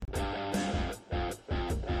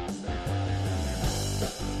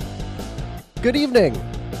Good evening,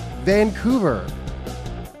 Vancouver.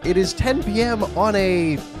 It is 10 p.m. on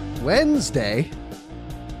a Wednesday,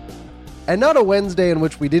 and not a Wednesday in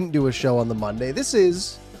which we didn't do a show on the Monday. This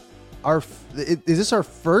is is this our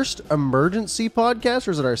first emergency podcast,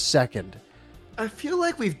 or is it our second? I feel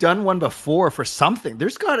like we've done one before for something.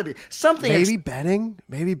 There's got to be something. Maybe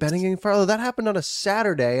Benning and Farlow. That happened on a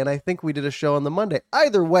Saturday, and I think we did a show on the Monday.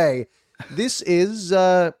 Either way, this is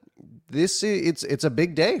it's a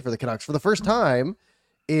big day for the Canucks. For the first time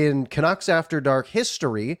in Canucks After Dark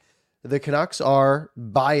history, the Canucks are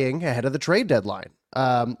buying ahead of the trade deadline.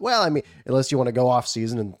 Well, I mean, unless you want to go off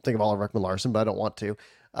season and think of Oliver Ekman-Larsson, but I don't want to.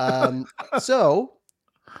 So,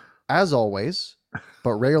 as always,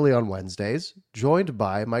 but rarely on Wednesdays, joined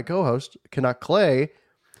by my co-host, Canuck Clay.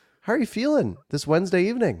 How are you feeling this Wednesday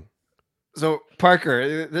evening? So,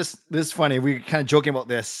 Parker, this is funny. We were kind of joking about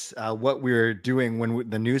this, what we were doing when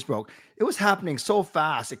the news broke. It was happening so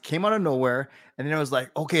fast. It came out of nowhere. And then it was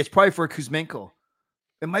like, okay, it's probably for Kuzmenko.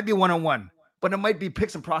 It might be one-on-one, but it might be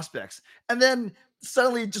picks and prospects. And then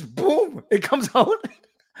suddenly just boom, it comes out.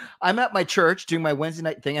 I'm at my church doing my Wednesday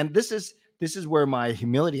night thing. And this is where my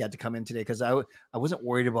humility had to come in today, because I wasn't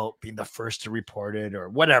worried about being the first to report it or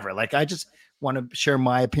whatever. Like, I just want to share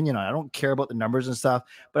my opinion on it. I don't care about the numbers and stuff,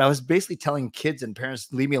 but I was basically telling kids and parents,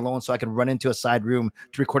 leave me alone so I can run into a side room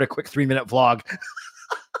to record a quick 3-minute vlog.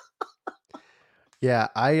 Yeah,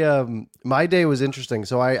 my day was interesting.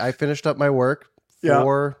 So I finished up my work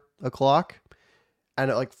 4 o'clock,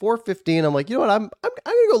 and at like 4:15, I'm like, you know what? I'm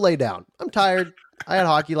gonna go lay down. I'm tired. I had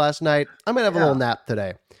hockey last night. I'm gonna have a little nap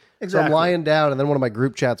today. Exactly. So I'm lying down, and then one of my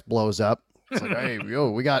group chats blows up. It's like, hey,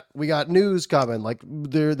 yo, we got news coming. Like,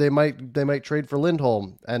 they might trade for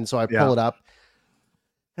Lindholm, and so I pull it up,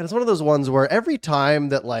 and it's one of those ones where every time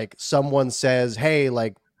that like someone says, hey,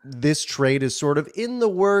 like, this trade is sort of in the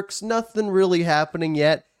works, nothing really happening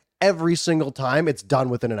yet, every single time it's done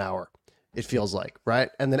within an hour, it feels like, right?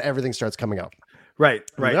 And then everything starts coming up. Right.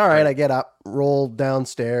 Like, all right, I get up, roll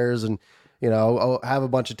downstairs, and have a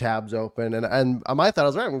bunch of tabs open. And my thought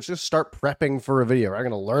was, right, I'm going to just start prepping for a video. I'm going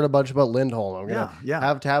to learn a bunch about Lindholm. I'm going to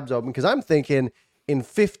have tabs open, because I'm thinking in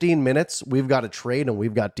 15 minutes, we've got a trade and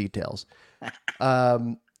we've got details.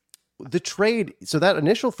 The trade, so that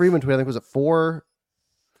initial Friedman tweet, I think, was at 4:15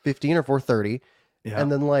 or 4:30. Yeah.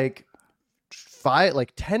 And then like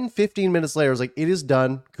 10, 15 minutes later, I was like, it is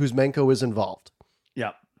done. Kuzmenko is involved.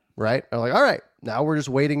 Yeah. Right. I'm like, all right, now we're just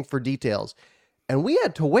waiting for details. And we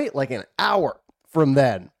had to wait like an hour from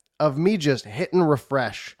then of me just hitting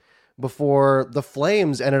refresh before the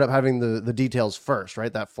Flames ended up having the details first,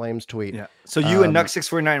 right? That Flames tweet. Yeah. So you and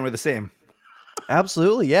Nuck649 were the same.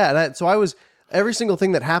 Absolutely. Yeah. And so I was, every single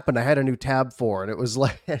thing that happened, I had a new tab for, and it was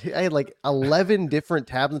like, I had like 11 different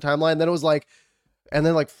tabs in the timeline. And then it was like, and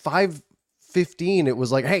then like 5:15, it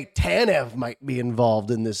was like, hey, Tanev might be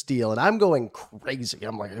involved in this deal. And I'm going crazy.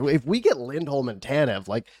 I'm like, if we get Lindholm and Tanev,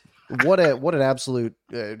 like, what an absolute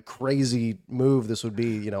crazy move this would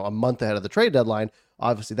be, a month ahead of the trade deadline.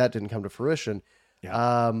 Obviously that didn't come to fruition.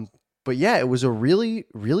 Yeah. But yeah, it was a really,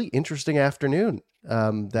 really interesting afternoon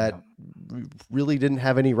that really didn't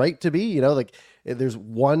have any right to be, like there's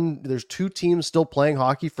 2 teams still playing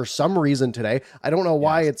hockey for some reason today. I don't know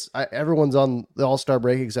why everyone's on the All-Star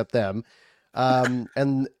break except them. And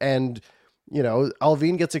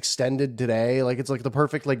Alvin gets extended today. Like, it's like the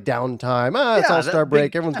perfect like downtime. It's All-Star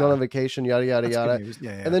break. Everyone's going on vacation, yada, yada, yada.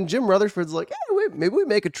 And then Jim Rutherford's like, hey, wait, maybe we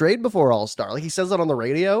make a trade before All-Star. Like, he says that on the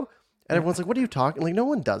radio, and everyone's like, what are you talking? Like, no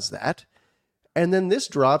one does that. And then this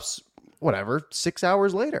drops, 6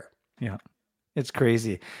 hours later. Yeah. It's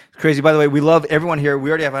crazy. It's crazy. By the way, we love everyone here. We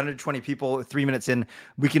already have 120 people 3 minutes in.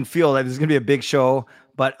 We can feel that there's going to be a big show,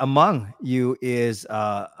 but among you is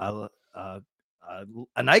an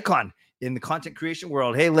icon in the content creation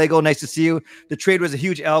world. Hey, Lego, nice to see you. The trade was a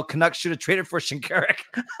huge L. Canucks should have traded for Shinkarik.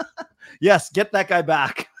 Yes, get that guy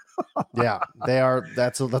back. Yeah, they are.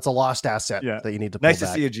 That's a lost asset that you need to pull Nice back.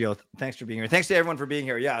 To see you, Gio. Thanks for being here. Thanks to everyone for being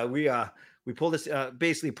here. Yeah, we pulled this.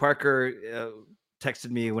 Basically, Parker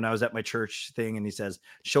texted me when I was at my church thing, and he says,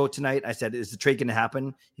 show tonight. I said, is the trade going to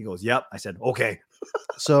happen? He goes, yep. I said, okay.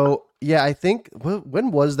 So, yeah, I think,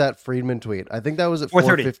 when was that Friedman tweet? I think that was at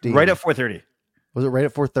 4:15. Right at 4:30. Was it right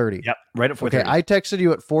at 4:30? Yep, right at 4:30. Okay, I texted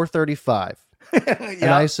you at 4:35.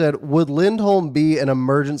 And I said, would Lindholm be an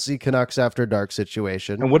emergency Canucks After Dark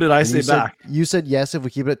situation? And what did I say back? You said yes if we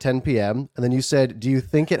keep it at 10 p.m. And then you said, do you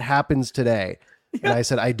think it happens today? Yeah. And I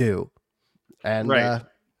said, I do. And here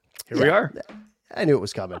we are. I knew it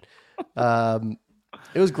was coming.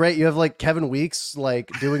 It was great. You have like Kevin Weeks like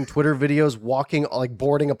doing Twitter videos, walking, like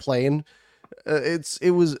boarding a plane.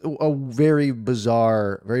 It was a very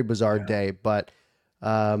bizarre day, but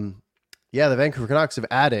Yeah, the Vancouver Canucks have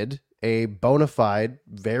added a bona fide,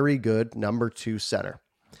 very good number 2 center.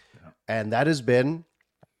 Yeah. And that has been,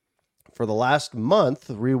 for the last month,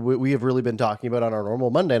 we have really been talking about on our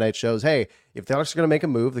normal Monday night shows, hey, if the Canucks are going to make a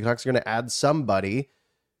move, the Canucks are going to add somebody.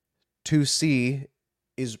 2C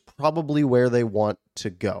is probably where they want to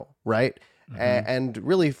go, right? Mhm. And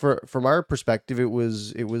really, from our perspective, it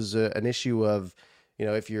was an issue of,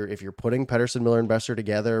 if you're putting Pettersson, Miller, and Besser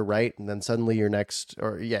together, right, and then suddenly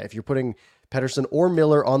if you're putting Pettersson or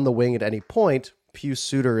Miller on the wing at any point, Pius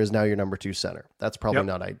Suter is now your number 2 center. That's probably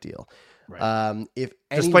not ideal. Right. If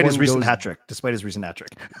Despite his anyone recent hat trick.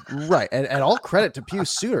 right, and all credit to Pius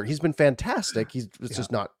Suter, he's been fantastic. It's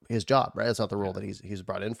just not his job, right? It's not the role that he's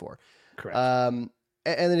brought in for. Correct.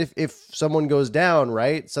 And then if someone goes down,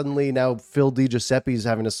 right, suddenly now Phil DiGiuseppe's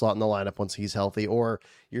having to slot in the lineup once he's healthy, or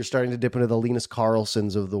you're starting to dip into the Linus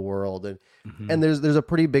Carlsons of the world, and there's a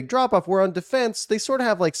pretty big drop off. Where on defense they sort of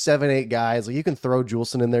have like 7-8 guys. Like you can throw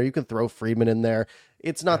Juleson in there, you can throw Friedman in there.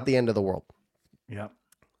 It's not the end of the world. Yeah.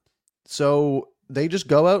 So they just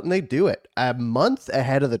go out and they do it a month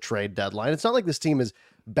ahead of the trade deadline. It's not like this team is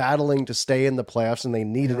battling to stay in the playoffs and they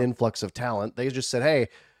need an influx of talent. They just said, hey,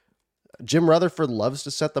 Jim Rutherford loves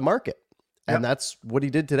to set the market. And that's what he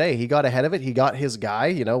did today. He got ahead of it. He got his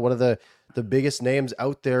guy, one of the biggest names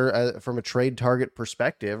out there from a trade target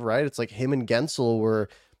perspective, right? It's like him and Gensel were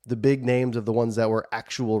the big names of the ones that were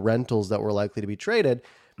actual rentals that were likely to be traded.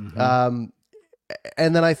 And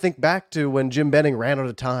then I think back to when Jim Benning ran out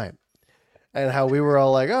of time and how we were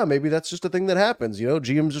all like, oh, maybe that's just a thing that happens.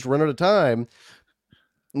 GMs just run out of time.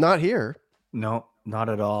 Not here. No, not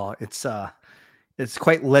at all. It's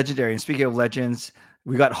quite legendary. And speaking of legends,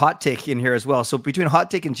 we got Hot Take in here as well. So between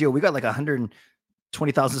Hot Take and Gio, we got like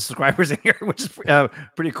 120,000 subscribers in here, which is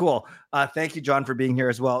pretty cool. Thank you, John, for being here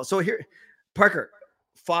as well. So here, Parker,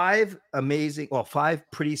 5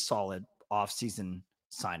 pretty solid off-season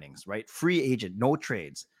signings, right? Free agent, no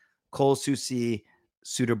trades. Cole Soucy,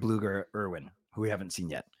 Suter, Bluger, Irwin, who we haven't seen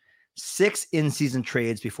yet. 6 in-season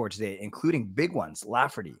trades before today, including big ones: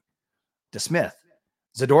 Lafferty, DeSmith,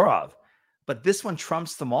 Zadorov. But this one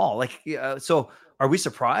trumps them all. So are we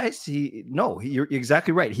surprised? You're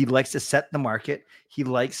exactly right. He likes to set the market. He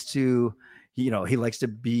likes to, he likes to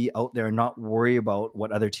be out there and not worry about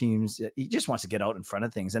what other teams. He just wants to get out in front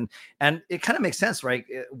of things. And it kind of makes sense, right?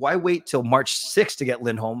 Why wait till March 6th to get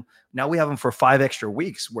Lindholm? Now we have him for 5 extra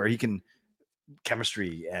weeks where he can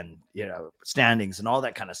chemistry and standings and all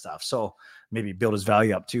that kind of stuff, so maybe build his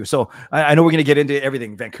value up too. So I know we're going to get into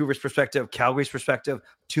everything: Vancouver's perspective, Calgary's perspective,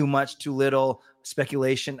 too much, too little,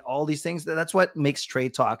 speculation, all these things. That's what makes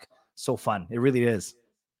trade talk so fun. It really is.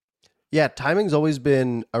 Yeah, timing's always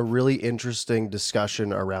been a really interesting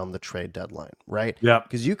discussion around the trade deadline, right? Yeah,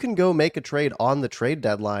 because you can go make a trade on the trade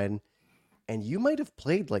deadline and you might have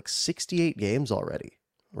played like 68 games already,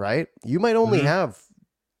 right? You might only have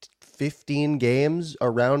 15 games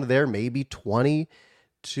around there, maybe 20,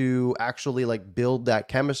 to actually like build that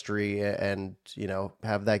chemistry and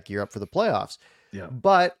have that gear up for the playoffs. Yeah.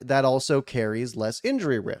 But that also carries less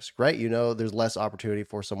injury risk, right? There's less opportunity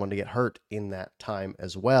for someone to get hurt in that time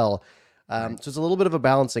as well. So it's a little bit of a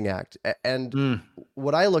balancing act. And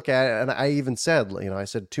what I look at, and I even said, I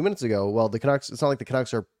said 2 minutes ago, well, the Canucks, it's not like the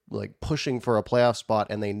Canucks are like pushing for a playoff spot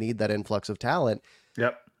and they need that influx of talent.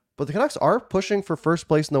 Yep. But the Canucks are pushing for first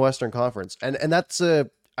place in the Western Conference. And that's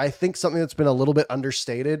I think something that's been a little bit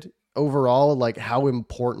understated overall, like how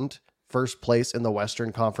important first place in the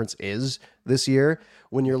Western Conference is this year.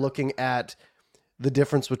 When you're looking at the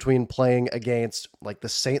difference between playing against like the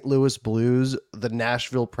St. Louis Blues, the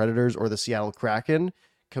Nashville Predators, or the Seattle Kraken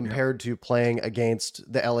compared to playing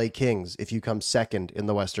against the LA Kings if you come second in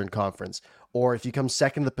the Western Conference. Or if you come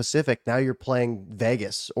second in the Pacific, now you're playing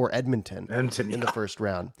Vegas or Edmonton in the first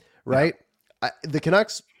round, right? The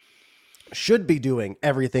Canucks should be doing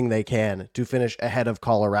everything they can to finish ahead of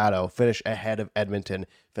Colorado, finish ahead of Edmonton,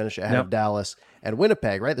 finish ahead of Dallas and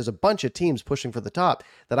Winnipeg, right? There's a bunch of teams pushing for the top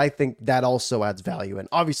that I think that also adds value. And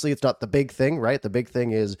obviously it's not the big thing, right? The big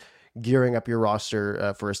thing is gearing up your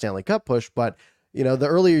roster for a Stanley Cup push. But, the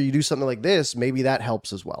earlier you do something like this, maybe that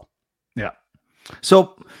helps as well. Yeah.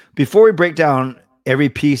 So before we break down every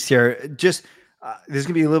piece here, just this is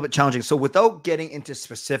going to be a little bit challenging. So without getting into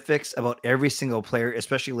specifics about every single player,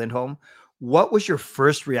 especially Lindholm, what was your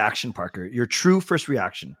first reaction, Parker? Your true first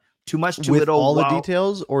reaction? Too much, too with little? All the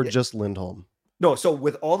details or just Lindholm? No, so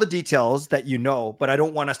with all the details that but I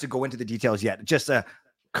don't want us to go into the details yet. Just a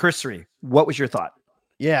cursory. What was your thought?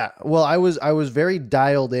 Yeah, well, I was very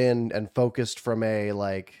dialed in and focused from a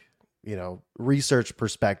research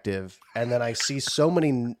perspective, and then I see so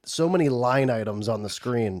many line items on the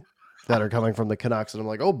screen that are coming from the Canucks, and I'm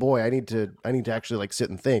like, oh boy, I need to actually like sit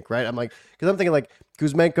and think, right? I'm like, because I'm thinking like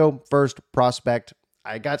Kuzmenko first prospect.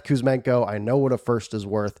 I got Kuzmenko. I know what a first is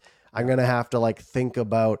worth. I'm gonna have to like think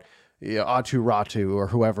about Atu Ratu or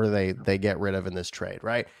whoever they get rid of in this trade,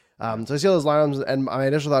 right? So I see all those lineups, and my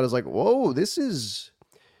initial thought is like, whoa, this is,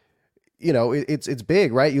 it's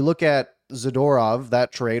big, right? You look at Zadorov,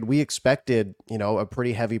 that trade, we expected, a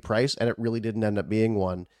pretty heavy price, and it really didn't end up being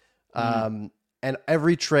one. And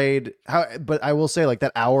every trade, but I will say, like,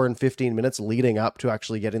 that hour and 15 minutes leading up to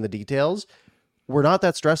actually getting the details were not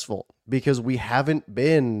that stressful because we haven't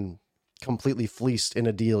been completely fleeced in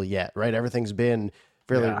a deal yet, right? Everything's been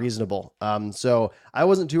fairly reasonable. So I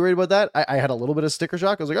wasn't too worried about that. I had a little bit of sticker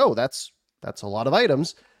shock. I was like, oh, that's a lot of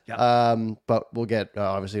items. Yeah. But we'll get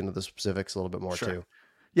obviously into the specifics a little bit more too.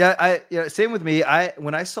 Yeah, same with me.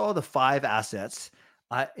 When I saw the 5 assets,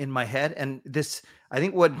 in my head, and this, I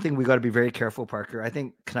think one thing we got to be very careful, Parker. I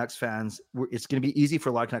think Canucks fans, it's going to be easy for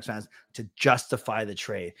a lot of Canucks fans to justify the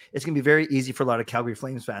trade. It's going to be very easy for a lot of Calgary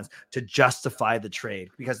Flames fans to justify the trade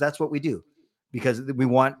because that's what we do. Because we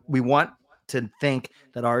want to think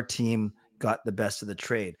that our team got the best of the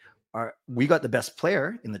trade. We got the best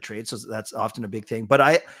player in the trade, so that's often a big thing.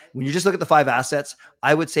 But when you just look at the 5 assets,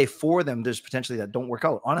 I would say 4 of them there's potentially that don't work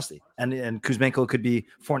out, honestly. And Kuzmenko could be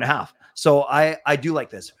 4.5. So I do like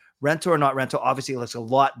this. Rental or not rental, obviously it looks a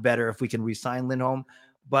lot better if we can re-sign Lindholm.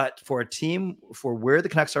 But for a team, for where the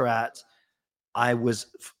Canucks are at, I was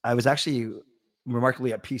actually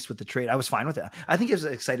remarkably at peace with the trade. I was fine with it. I think I was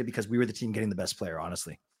excited because we were the team getting the best player,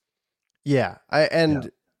 honestly. Yeah,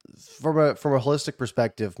 from a holistic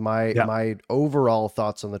perspective, my overall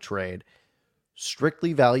thoughts on the trade,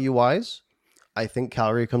 strictly value wise, I think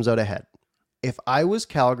Calgary comes out ahead. If I was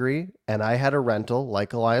Calgary and I had a rental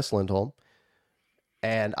like Elias Lindholm,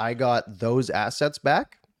 and I got those assets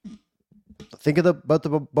back, think about the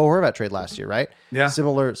Bo Horvat trade last year, right? Yeah,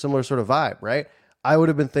 similar sort of vibe, right? I would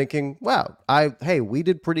have been thinking, wow, we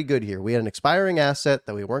did pretty good here. We had an expiring asset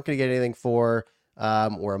that we weren't going to get anything for.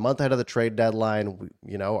 We're a month ahead of the trade deadline.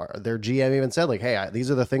 Their GM even said like, hey,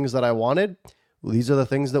 these are the things that I wanted. These are the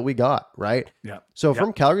things that we got, right? Yeah. So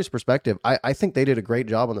from Calgary's perspective, I think they did a great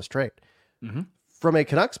job on this trade. Mm-hmm. From a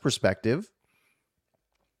Canucks perspective,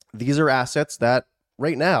 these are assets that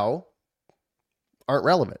right now aren't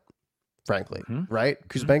relevant, frankly, right?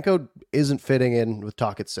 Kuzmenko isn't fitting in with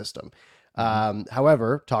Tocchet's system.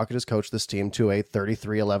 However, Tocchet has coached this team to a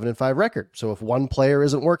 33-11-5 record. So if one player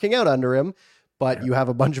isn't working out under him, but you have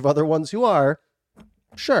a bunch of other ones who are,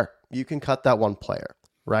 sure, you can cut that one player,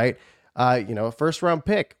 right? A first round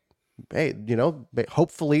pick, hey,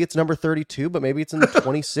 hopefully it's number 32, but maybe it's in the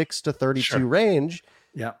 26 to 32 range.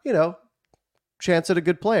 Yeah. Chance at a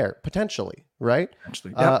good player, potentially, right?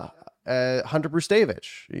 Potentially. Hunter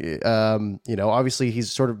Brustevich, obviously he's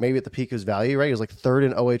sort of maybe at the peak of his value, right? He's like 3rd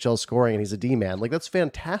in OHL scoring and he's a D-man. Like, that's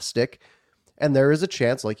fantastic. And there is a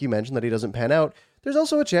chance, like you mentioned, that he doesn't pan out. There's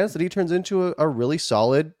also a chance that he turns into a really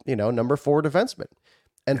solid, number 4 defenseman.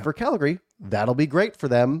 And for Calgary, that'll be great for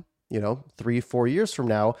them, 3-4 years from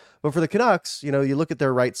now. But for the Canucks, you look at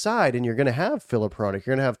their right side and you're going to have Filip Hronek,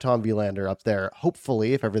 you're going to have Tom Wielander up there,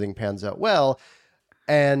 hopefully, if everything pans out well.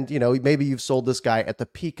 And, maybe you've sold this guy at the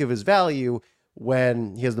peak of his value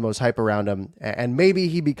when he has the most hype around him. And maybe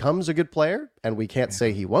he becomes a good player, and we can't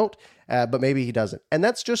say he won't, but maybe he doesn't. And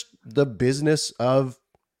that's just the business of,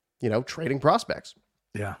 trading prospects.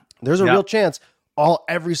 Yeah. There's a real chance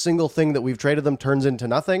every single thing that we've traded them turns into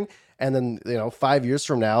nothing. And then, 5 years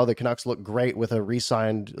from now, the Canucks look great with a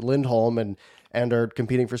re-signed Lindholm and are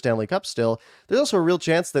competing for Stanley Cup still. There's also a real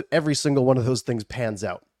chance that every single one of those things pans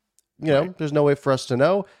out. There's no way for us to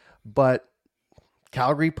know, but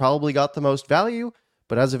Calgary probably got the most value.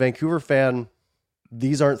 But as a Vancouver fan,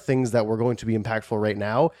 these aren't things that were going to be impactful right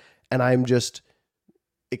now. And I'm just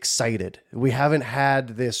excited. We haven't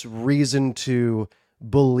had this reason to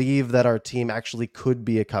believe that our team actually could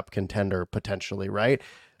be a cup contender potentially, right?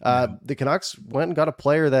 The Canucks went and got a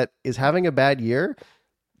player that is having a bad year,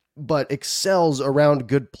 but excels around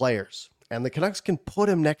good players. And the Canucks can put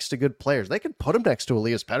him next to good players. They can put him next to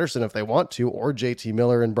Elias Pettersson if they want to, or JT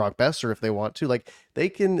Miller and Brock Besser if they want to. Like, they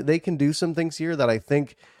can do some things here that I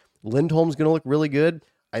think Lindholm's going to look really good.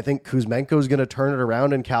 I think Kuzmenko is going to turn it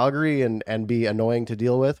around in Calgary and be annoying to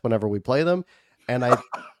deal with whenever we play them. And I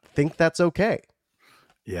think that's okay.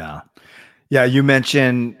 Yeah. Yeah, you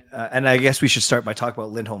mentioned, and I guess we should start by talking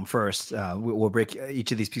about Lindholm first. We'll break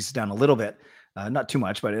each of these pieces down a little bit. Not too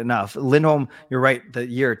much, but enough. Lindholm, you're right. 2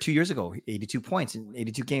 years ago, 82 points in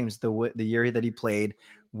 82 games, the year that he played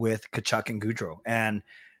with Tkachuk and Gaudreau. And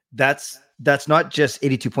that's not just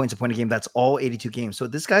 82 points a point a game. That's all 82 games. So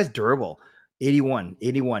this guy's durable. 81,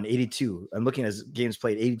 81, 82. I'm looking at his games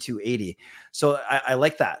played 82, 80. So I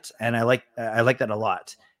like that. And I like that a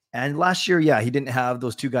lot. And last year, yeah, he didn't have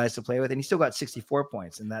those two guys to play with, and he still got 64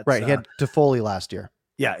 points. And that's right. He had Toffoli last year.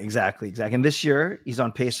 Yeah, exactly. And this year he's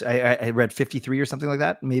on pace. I read 53 or something like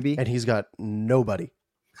that, maybe. And he's got nobody.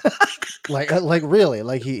 like really,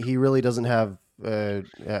 like he really doesn't have.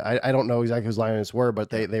 I don't know exactly whose lines were, but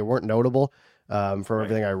they weren't notable from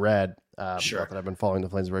everything I read. Sure. Not that I've been following the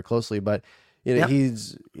Flames very closely, but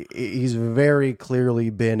he's very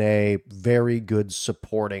clearly been a very good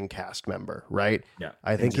supporting cast member, right? Yeah,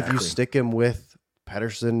 I think if you stick him with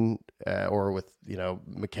Pettersson or with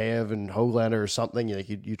Mikheyev and Höglander or something,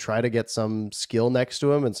 you try to get some skill next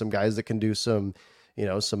to him and some guys that can do some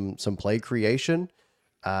some play creation.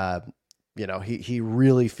 He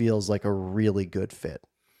really feels like a really good fit.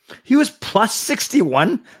 He was plus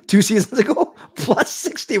 61 2 seasons ago. Plus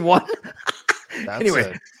 61.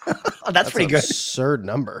 Anyway, that's pretty good. Absurd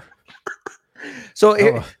number. So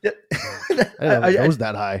I didn't know it was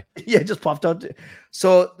that high. Yeah, it just popped out.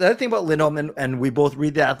 So the other thing about Lindholm, and we both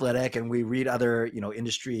read The Athletic and we read other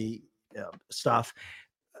industry stuff.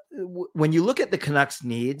 When you look at the Canucks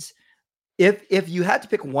needs, if you had to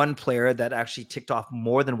pick one player that actually ticked off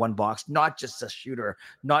more than one box, not just a shooter,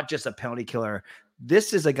 not just a penalty killer,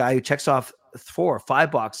 this is a guy who checks off 4 or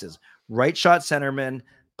 5 boxes: right shot centerman,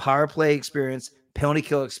 power play experience, penalty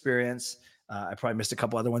kill experience. I probably missed a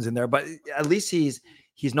couple other ones in there, but at least he's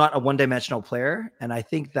not a one-dimensional player, and I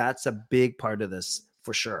think that's a big part of this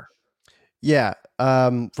for sure. Yeah,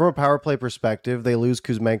 from a power play perspective, they lose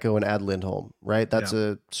Kuzmenko and add Lindholm, right? That's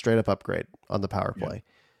a straight-up upgrade on the power play.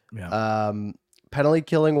 Yeah. Penalty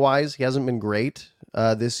killing wise, he hasn't been great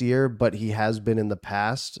this year, but he has been in the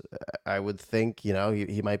past. I would think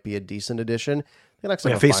he might be a decent addition. Like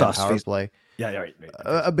a fine power play. Yeah, right.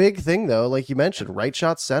 A big thing though, like you mentioned, right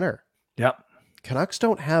shot center. Yep. Canucks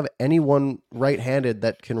don't have anyone right-handed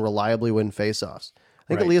that can reliably win faceoffs. I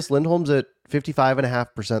think Elias Lindholm's at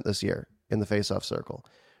 55.5% this year in the faceoff circle.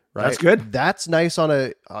 Right, that's good. That's nice on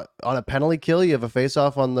a penalty kill. You have a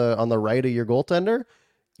faceoff on the right of your goaltender.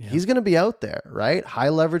 Yeah. He's going to be out there, right? High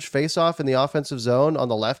leverage faceoff in the offensive zone on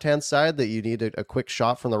the left-hand side that you need a quick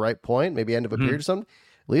shot from the right point, maybe end of a period or something.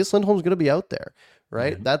 Elias Lindholm's going to be out there,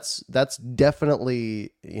 right? Mm-hmm. That's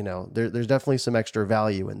definitely, there's definitely some extra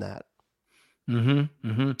value in that.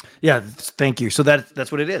 Yeah, thank you. So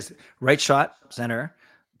that's what it is. Right shot, center,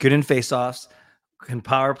 good in faceoffs, can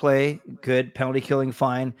power play, good penalty killing,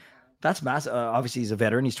 fine. That's massive. Obviously, he's a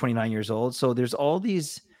veteran. He's 29 years old. So there's all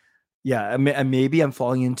these. Yeah, maybe I'm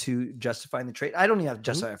falling into justifying the trade. I don't even have to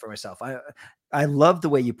justify it for myself. I love the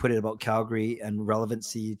way you put it about Calgary and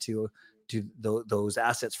relevancy to those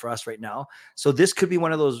assets for us right now. So this could be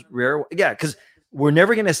one of those rare, because we're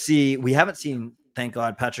never going to see. We haven't seen, thank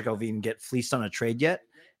God, Patrick Allvin get fleeced on a trade yet,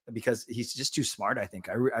 because he's just too smart. I think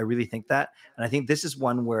I really think that, and I think this is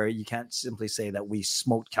one where you can't simply say that we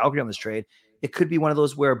smoked Calgary on this trade. It could be one of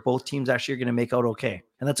those where both teams actually are going to make out okay,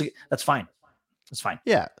 and that's fine. That's fine.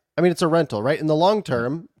 Yeah. I mean, it's a rental, right? In the long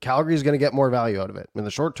term, Calgary is going to get more value out of it. In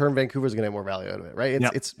the short term, Vancouver is going to get more value out of it, right?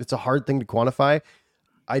 It's a hard thing to quantify.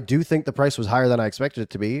 I do think the price was higher than I expected it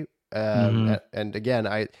to be. And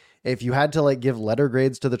again, if you had to give letter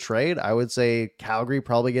grades to the trade, I would say Calgary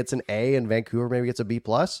probably gets an A and Vancouver maybe gets a B+,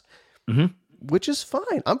 which is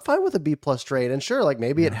fine. I'm fine with a B+ trade. And sure,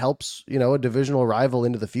 maybe it helps, a divisional rival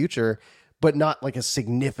into the future, but not a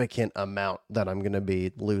significant amount that I'm going to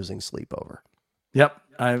be losing sleep over. Yep.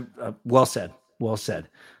 Well said.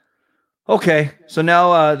 Okay. So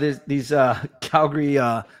now these Calgary,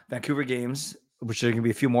 Vancouver games, which there are going to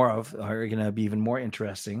be a few more of, are going to be even more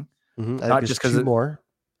interesting. Not just because more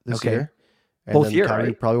this year. And both year, Calgary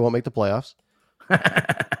right? Probably won't make the playoffs.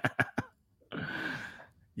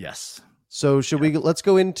 Yes. So let's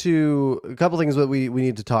go into a couple things that we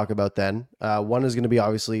need to talk about then. One is going to be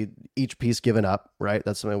obviously each piece given up, right?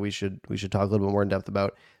 That's something we should talk a little bit more in depth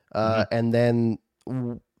about. And then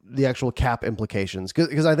the actual cap implications.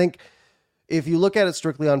 Because I think if you look at it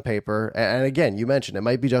strictly on paper, and again, you mentioned it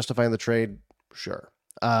might be justifying the trade, sure.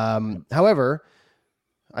 However,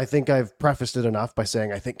 I think I've prefaced it enough by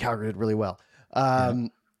saying I think Calgary did really well.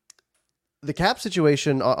 The cap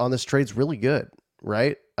situation on this trade's really good,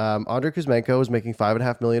 right? Andrei Kuzmenko is making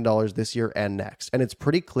 $5.5 million this year and next. And it's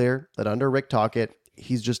pretty clear that under Rick Tocchet,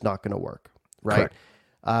 he's just not going to work, right? Correct.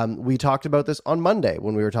 We talked about this on Monday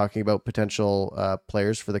when we were talking about potential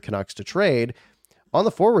players for the Canucks to trade. On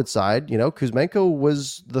the forward side, Kuzmenko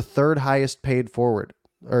was the fourth highest paid forward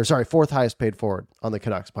on the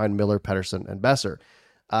Canucks behind Miller, Pettersson, and Besser.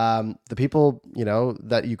 The people,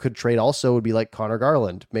 that you could trade also would be like Connor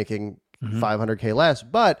Garland making $500K less,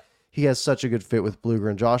 but he has such a good fit with Bluger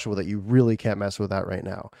and Joshua that you really can't mess with that right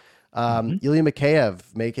now. Mm-hmm. Ilya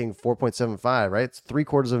Mikheyev making 4.75, right? It's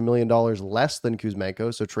 $750,000 less than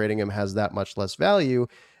Kuzmenko, so trading him has that much less value.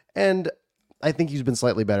 And I think he's been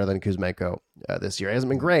slightly better than Kuzmenko this year. He hasn't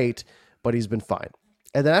been great, but he's been fine.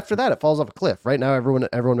 And then after that, it falls off a cliff. Right now,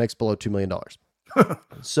 everyone makes below $2 million.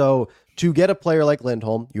 So to get a player like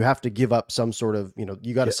Lindholm, you have to give up some sort of,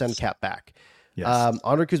 you got to send cap back. Yes.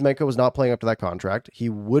 Andrei Kuzmenko was not playing up to that contract. He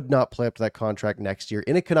would not play up to that contract next year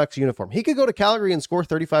in a Canucks uniform. He could go to Calgary and score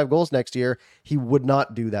 35 goals next year. He would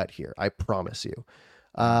not do that here. I promise you.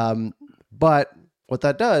 But what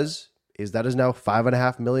that does is that is now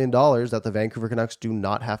 $5.5 million that the Vancouver Canucks do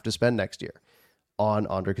not have to spend next year on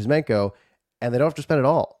Andrei Kuzmenko, and they don't have to spend it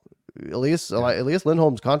all. Elias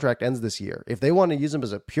Lindholm's contract ends this year. If they want to use him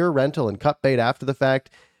as a pure rental and cut bait after the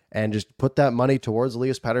fact, and just put that money towards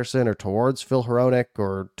Elias Pettersson or towards Phil Hronek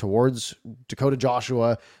or towards Dakota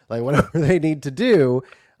Joshua, like whatever they need to do,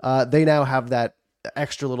 they now have that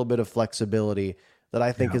extra little bit of flexibility that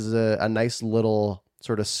I think is a nice little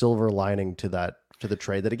sort of silver lining to the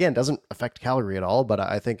trade that, again, doesn't affect Calgary at all, but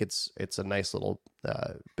I think it's a nice little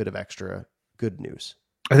bit of extra good news.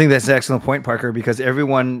 I think that's an excellent point, Parker, because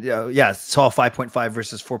everyone, saw 5.5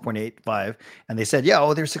 versus 4.85. And they said,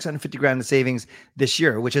 there's 650 grand in savings this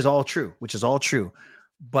year, which is all true.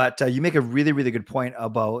 But you make a really, really good point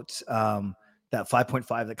about that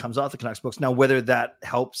 5.5 that comes off the Canucks books. Now, whether that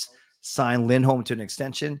helps sign Lindholm to an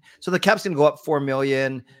extension. So the cap's going to go up $4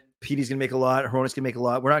 million. Petey's going to make a lot. Hronek's going to make a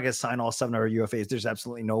lot. We're not going to sign all 7 of our UFAs. There's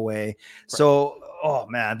absolutely no way. Right. So, oh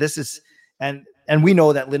man, this is, and we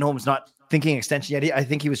know that Lindholm's not thinking extension yet. I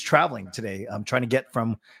think he was traveling today, trying to get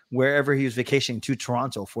from wherever he was vacationing to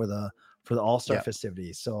Toronto for the All-Star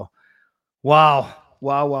festivities. So, wow.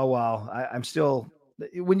 I'm still,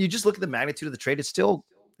 when you just look at the magnitude of the trade, it's still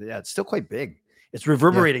quite big. It's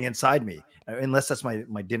reverberating inside me, unless that's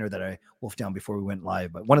my dinner that I wolfed down before we went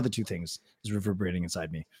live. But one of the two things is reverberating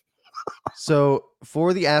inside me. So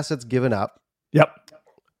for the assets given up,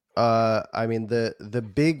 I mean,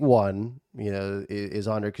 the big one, is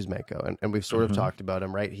Andrei Kuzmenko, and we've sort of talked about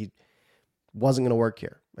him, right? He wasn't going to work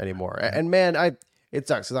here anymore. And man, it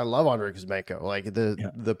sucks because I love Andrei Kuzmenko. Like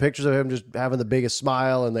the pictures of him just having the biggest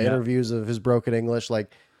smile and the interviews of his broken English,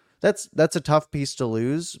 like that's a tough piece to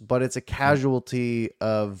lose, but it's a casualty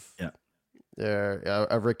of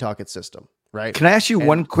Rick Tocchet's system. Right. Can I ask you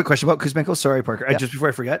one quick question about Kuzmenko? Sorry, Parker. Just before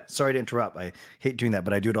I forget, sorry to interrupt. I hate doing that,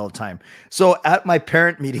 but I do it all the time. So at my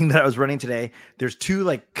parent meeting that I was running today, there's two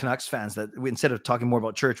Canucks fans that instead of talking more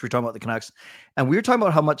about church, we're talking about the Canucks. And we were talking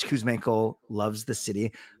about how much Kuzmenko loves the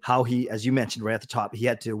city, how he, as you mentioned right at the top, he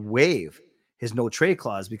had to waive his no trade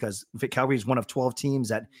clause because Calgary is one of 12 teams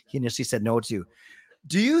that he initially said no to.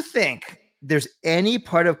 Do you think there's any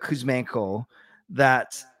part of Kuzmenko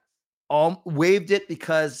that waived it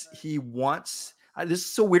because he wants, this is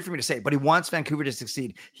so weird for me to say, but he wants Vancouver to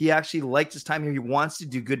succeed. He actually liked his time here. He wants to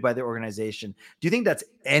do good by the organization. Do you think that's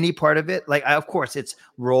any part of it? Of course, it's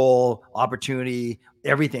role, opportunity,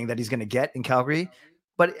 everything that he's going to get in Calgary.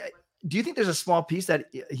 But do you think there's a small piece that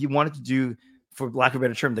he wanted to do, for lack of a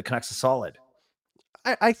better term, the Canucks are solid?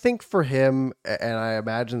 I think for him, and I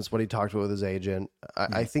imagine it's what he talked about with his agent,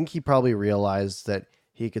 I think he probably realized that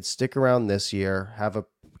he could stick around this year, have a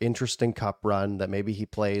interesting cup run that maybe he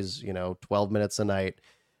plays, 12 minutes a night,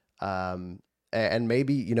 and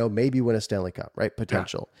maybe win a Stanley Cup, right?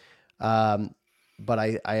 Potential. Yeah. But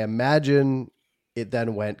I imagine it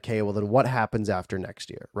then went, okay, well then what happens after next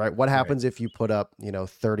year, right? What happens if you put up,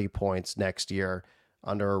 30 points next year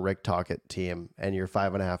under a Rick Tocchet team and your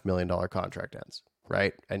 $5.5 million contract ends,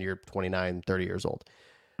 right? And you're 29, 30 years old.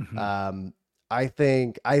 Mm-hmm. I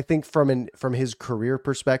think from his career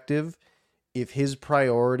perspective, if his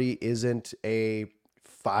priority isn't a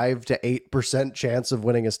 5 to 8% chance of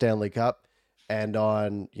winning a Stanley Cup and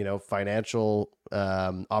on, financial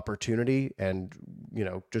opportunity and,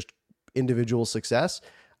 just individual success,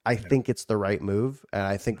 I think it's the right move. And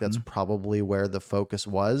I think that's probably where the focus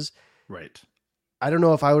was. Right. I don't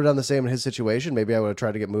know if I would have done the same in his situation. Maybe I would have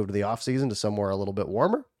tried to get moved to the off season to somewhere a little bit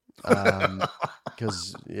warmer.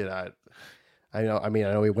 Because, I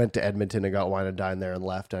know he went to Edmonton and got wine and dine there and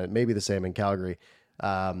left, and it may be the same in Calgary.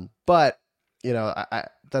 But,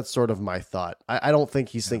 that's sort of my thought. I don't think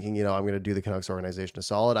he's thinking, I'm going to do the Canucks organization a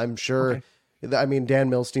solid. I'm sure. Okay.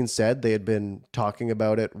 Dan Milstein said they had been talking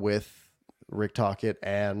about it with Rick Tocchet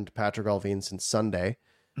and Patrick Allvin since Sunday.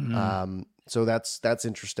 Mm-hmm. So that's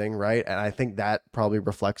interesting, right? And I think that probably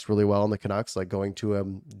reflects really well on the Canucks, going to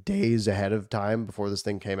him days ahead of time before this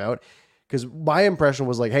thing came out. Because my impression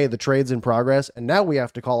was hey, the trade's in progress, and now we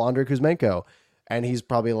have to call Andrei Kuzmenko. And he's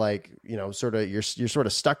probably like, sort of, you're sort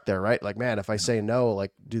of stuck there, right? Like, man, if I say no,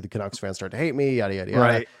 like, do the Canucks fans start to hate me? Yada, yada,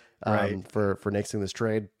 yada. Right. For nixing this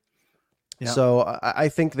trade. Yeah. So I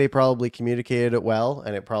think they probably communicated it well,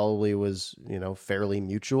 and it probably was, fairly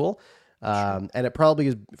mutual. And it probably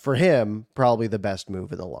is, for him, probably the best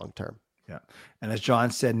move in the long term. Yeah. And as John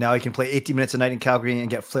said, now he can play 18 minutes a night in Calgary and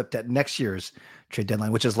get flipped at next year's trade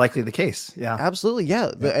deadline, which is likely the case. Yeah. Absolutely.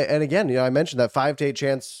 Yeah. And again, I mentioned that 5 to 8%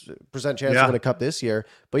 chance to win a cup this year.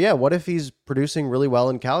 But yeah, what if he's producing really well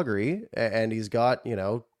in Calgary and he's got,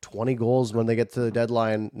 20 goals when they get to the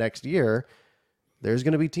deadline next year? There's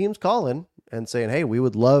going to be teams calling and saying, hey, we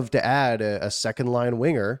would love to add a second line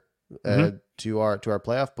winger to our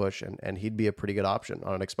playoff push. And he'd be a pretty good option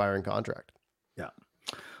on an expiring contract. Yeah.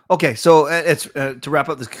 Okay, so it's to wrap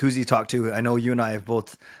up this Kuzi talk too. I know you and I have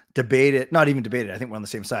both not even debated. I think we're on the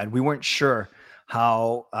same side. We weren't sure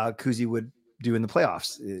how Kuzi would do in the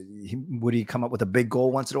playoffs. Would he come up with a big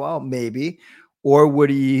goal once in a while? Maybe. Or would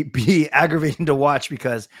he be aggravating to watch,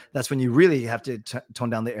 because that's when you really have to tone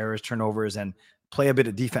down the errors, turnovers, and play a bit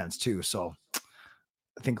of defense too. So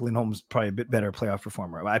I think Lindholm's probably a bit better playoff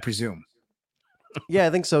performer, I presume. Yeah, I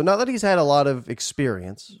think so. Not that he's had a lot of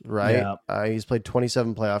experience, right? Yeah. He's played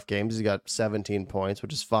 27 playoff games. He's got 17 points,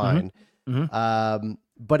 which is fine.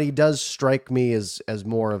 But he does strike me as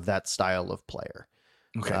more of that style of player,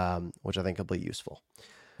 which I think will be useful.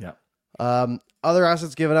 Yeah. Other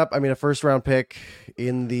assets given up. I mean, a first round pick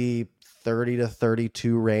in the 30 to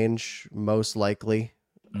 32 range, most likely.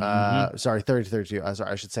 30 to 32.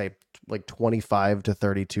 I should say like 25 to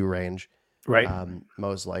 32 range. Right.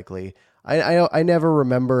 Most likely. I never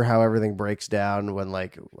remember how everything breaks down when,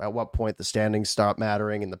 like, at what point the standings stop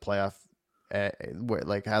mattering in the playoff,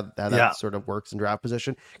 like how that sort of works in draft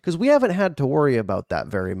position, because we haven't had to worry about that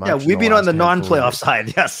very much. Yeah, we've been on the non-playoff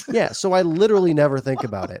side. Yes. Yeah, so I literally never think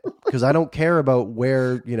about it because I don't care about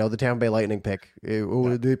where the Tampa Bay Lightning pick.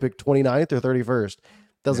 Do they pick 29th or 31st?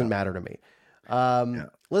 Doesn't matter to me.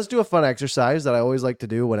 Let's do a fun exercise that I always like to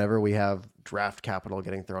do whenever we have draft capital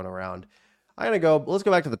getting thrown around. Let's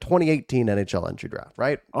go back to the 2018 NHL entry draft,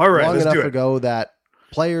 right? All right. Long enough ago that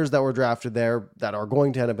players that were drafted there that are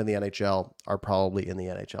going to end up in the NHL are probably in the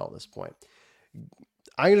NHL at this point.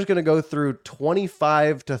 I'm just going to go through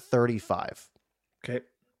 25 to 35. Okay.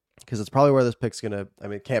 Because it's probably where this pick's going to,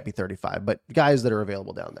 it can't be 35, but guys that are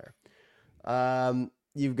available down there.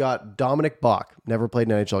 You've got Dominic Bach, never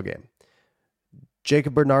played an NHL game.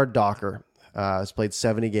 Jacob Bernard Docker has played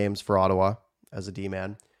 70 games for Ottawa as a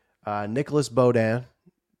D-man. Nicholas Baudin,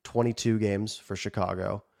 22 games for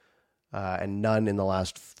Chicago, and none in the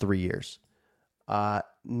last 3 years.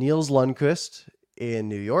 Niels Lundqvist in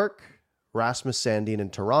New York, Rasmus Sandin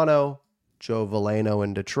in Toronto, Joe Veleno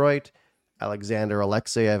in Detroit, Alexander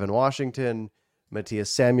Alexeyev in Washington,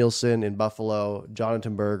 Matthias Samuelsson in Buffalo,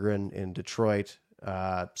 Jonathan Berggren in Detroit,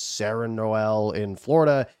 Saren Noel in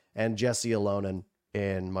Florida, and Jesse Alonen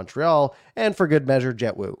in Montreal, and for good measure,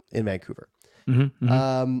 Jet Wu in Vancouver.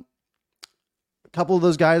 A couple of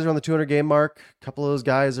those guys are on the 200 game mark. A couple of those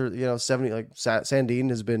guys are, 70, like Sandin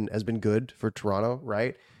has been good for Toronto,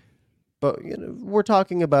 right? But we're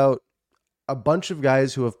talking about a bunch of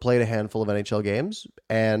guys who have played a handful of NHL games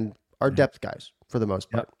and are depth guys for the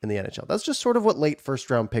most part in the NHL. That's just sort of what late first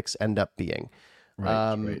round picks end up being.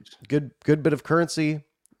 Right. Good bit of currency.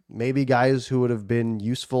 Maybe guys who would have been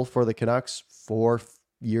useful for the Canucks 4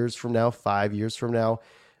 years from now, 5 years from now,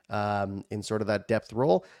 in sort of that depth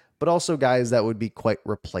role, but also guys that would be quite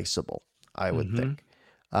replaceable, I would think.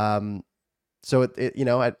 So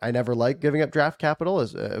I never like giving up draft capital,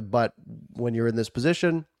 but when you're in this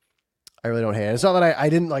position, I really don't hate it. It's not that I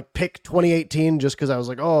didn't like pick 2018 just because I was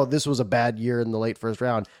like, oh, this was a bad year in the late first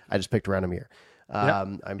round. I just picked a random year.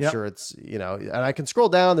 I'm sure it's, and I can scroll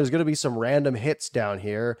down. There's going to be some random hits down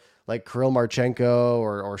here, like Kirill Marchenko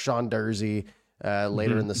or Sean Dursey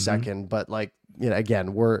later in the second. But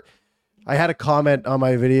again, I had a comment on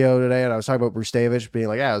my video today, and I was talking about Brustevich being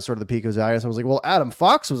like, it was sort of the peak of his eyes. I was like, well, Adam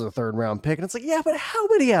Fox was a 3rd round pick. And it's like, yeah, but how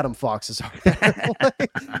many Adam Foxes are there?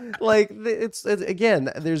 it's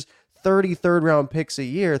again, there's 30 3rd round picks a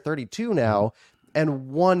year, 32 now, and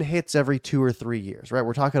one hits every 2 or 3 years, right?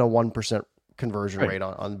 We're talking a 1% conversion rate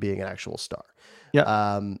on being an actual star.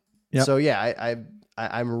 So yeah,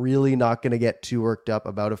 I'm really not going to get too worked up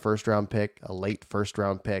about a first round pick, a late first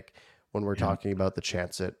round pick, when we're talking about the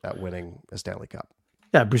chance at winning a Stanley Cup.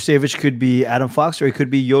 Yeah, Brustevich could be Adam Fox, or he could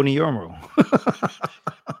be Yoni Yormo.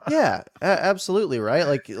 Yeah, absolutely, right?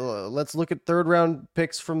 Like, let's look at 3rd round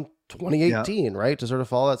picks from 2018, right? To sort of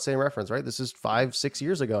follow that same reference, right? This is 5-6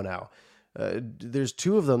 years ago now. There's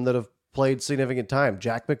 2 of them that have played significant time.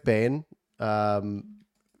 Jack McBain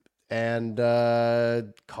and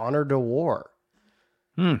Connor DeWar.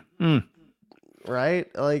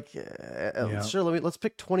 Right? Like, sure. Let's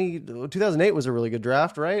pick 2008 was a really good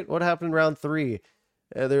draft, right? What happened in round 3?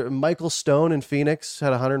 Michael Stone in Phoenix had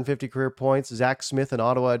 150 career points. Zach Smith in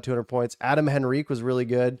Ottawa had 200 points. Adam Henrique was really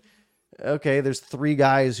good. Okay, there's 3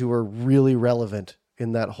 guys who were really relevant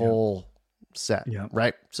in that whole set,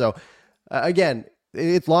 right? So, again,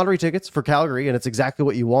 it's lottery tickets for Calgary, and it's exactly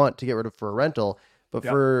what you want to get rid of for a rental. But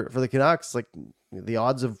for the Canucks, like, the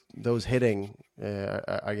odds of those hitting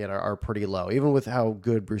again are pretty low, even with how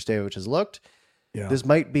good Bruce Davidovich has looked. This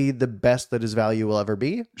might be the best that his value will ever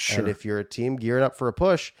be. Sure. And if you're a team gearing up for a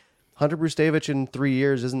push, Hunter Bruce Davidovich in 3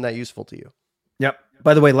 years isn't that useful to you. Yep.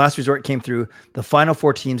 By the way, last resort came through. The final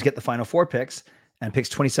 4 teams get the final 4 picks, and picks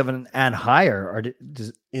 27 and higher are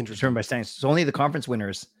determined by standings. So only the conference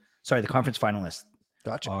finalists.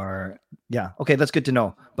 Gotcha. Okay, that's good to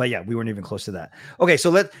know. But yeah, we weren't even close to that. Okay,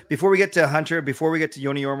 so before we get to Hunter, before we get to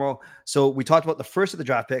Yoni Ormo, so we talked about the first of the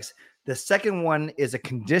draft picks. The second one is a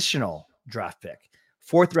conditional draft pick,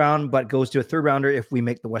 4th round, but goes to a 3rd rounder if we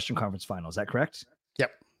make the Western Conference Final. Is that correct?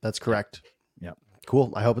 Yep, that's correct. Yep.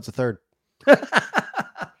 Cool. I hope it's a 3rd.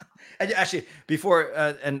 And actually, before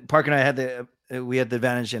and Park and I had the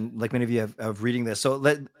advantage, and like many of you of reading this. So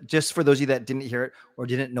just for those of you that didn't hear it or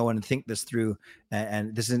didn't know and think this through,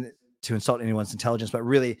 and this isn't to insult anyone's intelligence, but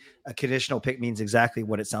really a conditional pick means exactly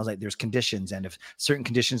what it sounds like. There's conditions, and if certain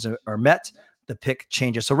conditions are met, the pick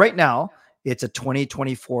changes. So right now it's a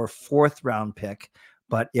 2024 4th round pick,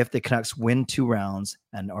 but if the Canucks win 2 rounds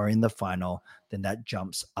and are in the final, then that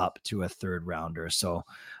jumps up to a 3rd rounder. So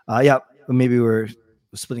maybe we're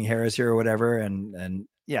splitting hairs here or whatever. And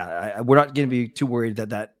we're not going to be too worried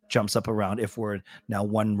that jumps up around if we're now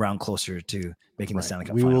 1 round closer to making the Stanley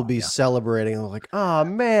Cup final. We will be celebrating like, oh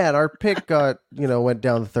man, our pick got, went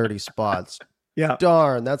down 30 spots. Yeah.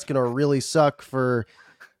 Darn, that's going to really suck for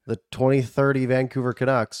the 2030 Vancouver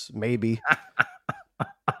Canucks. Maybe.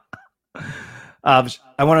 I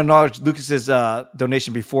want to acknowledge Lucas's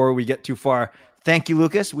donation before we get too far. Thank you,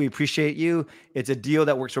 Lucas. We appreciate you. It's a deal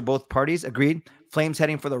that works for both parties. Agreed. Flames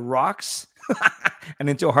heading for the rocks and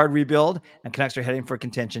into a hard rebuild, and Canucks are heading for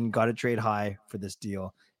contention. Got to trade high for this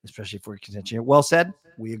deal, especially for contention. Well said.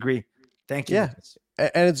 We agree. Thank you. Yeah. Lucas.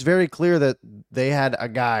 And it's very clear that they had a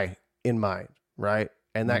guy in mind, right?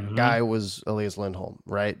 And that guy was Elias Lindholm,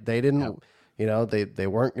 right? They didn't, they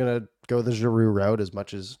weren't going to go the Giroux route, as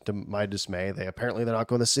much as to my dismay. They're not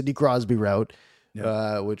going the Sidney Crosby route,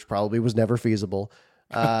 which probably was never feasible.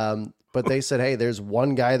 But they said, hey, there's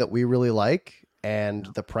one guy that we really like, and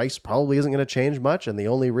the price probably isn't going to change much. And the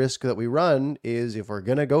only risk that we run is, if we're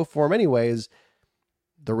going to go for him anyways,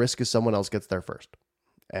 the risk is someone else gets there first.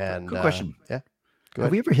 And good question. Go Have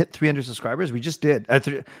ahead. we ever hit 300 subscribers? We just did.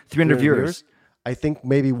 300 viewers. I think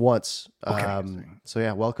maybe once. Okay. So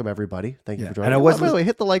yeah, welcome everybody. Thank you for joining. And I was by the way,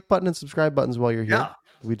 hit the like button and subscribe buttons while you're here. Yeah.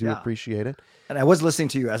 We do appreciate it. And I was listening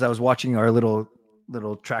to you as I was watching our little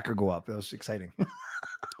tracker go up. It was exciting.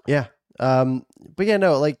 Yeah. But yeah,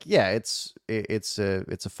 no, like, yeah, it's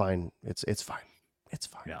fine. It's fine.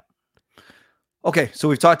 Yeah. Okay, so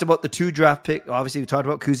we've talked about the 2 draft pick. Obviously, we talked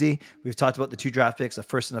about Kuzi. We've talked about the 2 draft picks, the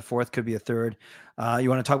 1st and the 4th, could be a 3rd. You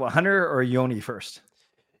want to talk about Hunter or Yoni first?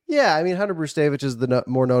 Yeah, I mean, Hunter Bruce Davidovich is the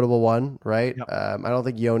more notable one, right? Yep. I don't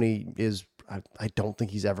think Yoni is. I don't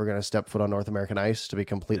think he's ever going to step foot on North American ice, to be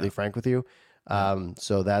completely frank with you.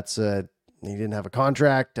 So that's he didn't have a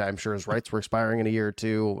contract. I'm sure his rights were expiring in a year or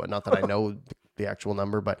 2. Not that I know the actual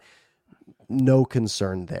number, but no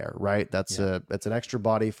concern there, right? That's an extra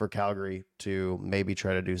body for Calgary to maybe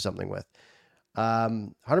try to do something with.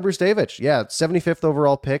 Hunter Bruce Davidovich, 75th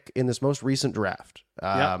overall pick in this most recent draft.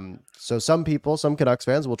 So some Canucks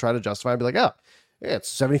fans will try to justify and be like, oh, yeah,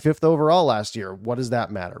 it's 75th overall last year. What does that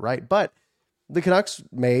matter, right? But the Canucks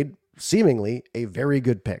made seemingly a very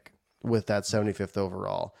good pick with that 75th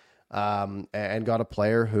overall. And got a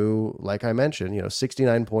player who, like I mentioned,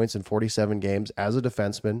 69 points in 47 games as a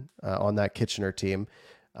defenseman on that Kitchener team.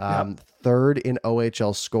 3rd in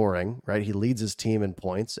OHL scoring, right? He leads his team in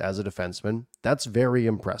points as a defenseman. That's very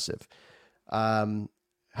impressive.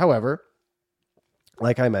 However,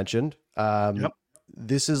 like I mentioned,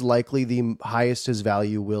 this is likely the highest his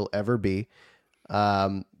value will ever be.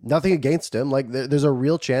 Nothing against him. Like, there's a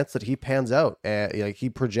real chance that he pans out. Like, he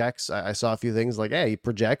projects. I saw a few things like, he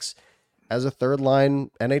projects as a 3rd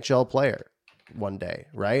line NHL player one day,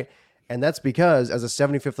 right? And that's because as a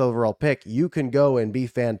 75th overall pick, you can go and be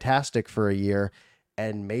fantastic for a year,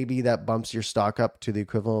 and maybe that bumps your stock up to the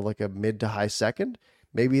equivalent of like a mid to high 2nd.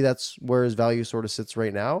 Maybe that's where his value sort of sits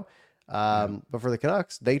right now. Yeah. But for the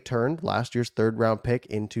Canucks, they turned last year's third round pick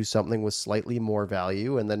into something with slightly more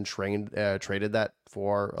value, and then traded that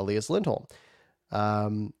for Elias Lindholm.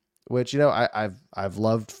 Um, which I've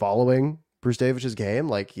loved following Bruce Davich's game.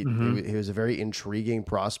 Like Hmm. he was a very intriguing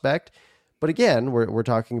prospect. But again, we're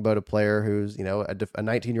talking about a player who's a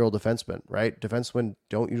 19-year-old defenseman, right? Defensemen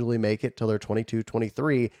don't usually make it till they're 22,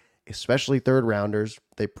 23, especially third rounders.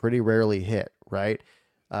 They pretty rarely hit, right?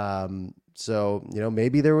 So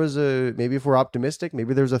maybe if we're optimistic,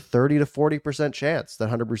 maybe there's a 30 to 40% chance that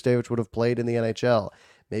Hunter Brustevich would have played in the NHL.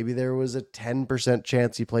 Maybe there was a 10%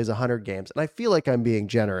 chance he plays 100 games. And I feel like I'm being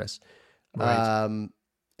generous. Right. Um,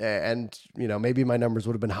 and maybe my numbers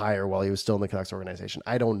would have been higher while he was still in the Canucks organization.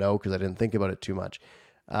 I don't know because I didn't think about it too much.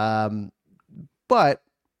 Um, but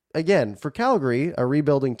again, for Calgary, a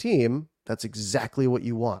rebuilding team, that's exactly what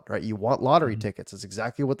you want, right? You want lottery Mhm. tickets. That's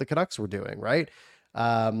exactly what the Canucks were doing, right?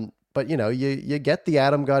 But you get the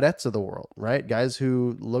Adam Gaudetts of the world, right? Guys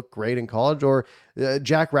who look great in college, or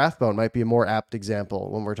Jack Rathbone might be a more apt example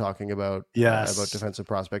when we're talking about Yes. defensive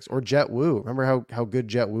prospects, or Jet Wu. Remember how good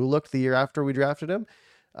Jet Wu looked the year after we drafted him?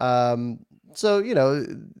 So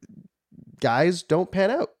guys don't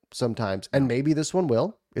pan out sometimes, and No. maybe this one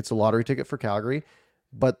will. It's a lottery ticket for Calgary,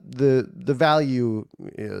 but the value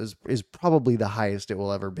is probably the highest it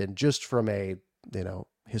will ever been, just from a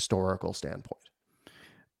historical standpoint.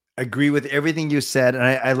 Agree with everything you said, and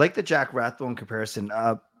I like the Jack Rathbone comparison.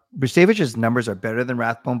 Bristavich's numbers are better than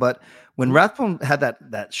Rathbone, but when Mhm. Rathbone had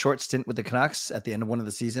that short stint with the Canucks at the end of one of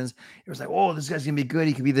the seasons, it was like, oh, this guy's gonna be good.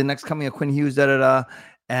 He could be the next coming of Quinn Hughes. Da da da.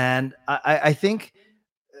 And I think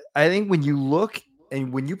when you look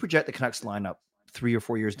and when you project the Canucks lineup 3 or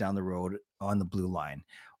 4 years down the road on the blue line,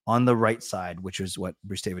 on the right side, which is what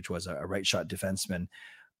Bristavich was, a right shot defenseman,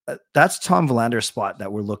 that's Tom Verlander's spot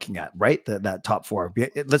that we're looking at, right? That top four.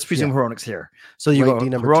 Let's presume Yeah, Hronik's here. So you right go D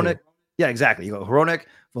number Hronik. two. Yeah, exactly. You go Hronik,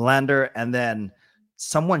 Verlander, and then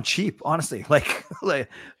someone cheap, honestly,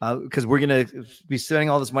 because we're going to be spending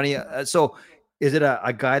all this money. So is it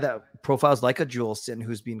a guy that profiles like a Juleson,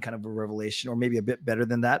 who's been kind of a revelation, or maybe a bit better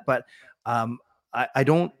than that? But um, I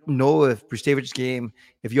don't know if Bristavich's game,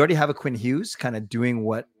 if you already have a Quinn Hughes kind of doing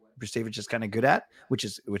what Bristavich is kind of good at, which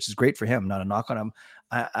is great for him, not a knock on him.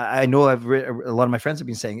 I know I've read, a lot of my friends have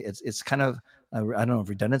been saying it's kind of I don't know if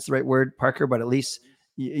redundant's the right word, Parker, but at least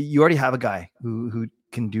you already have a guy who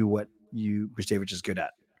can do what you Bristavich is good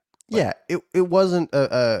at. But Yeah, it wasn't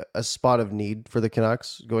a spot of need for the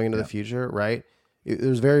Canucks going into the yeah, future, right? There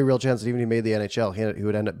was very real chance that even if he made the NHL, he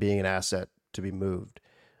would end up being an asset to be moved.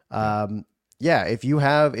 yeah, Um, yeah, if you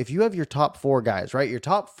have your top four guys, right? Your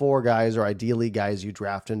top four guys are ideally guys you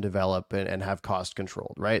draft and develop and have cost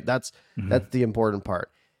controlled, right? That's mm-hmm. the important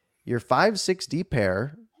part. Your 5-6 D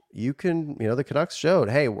pair, the Canucks showed,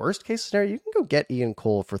 hey, worst case scenario, you can go get Ian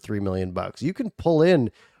Cole for $3 million. You can pull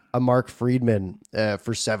in a Mark Friedman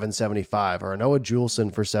for 775, or a Noah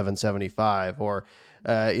Juleson for 775, or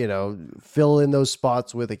fill in those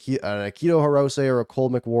spots with an Akito Hirose or a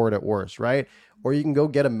Cole McWard at worst, right? Or you can go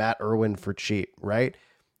get a Matt Irwin for cheap, right?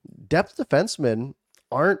 Depth defensemen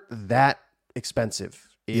aren't that expensive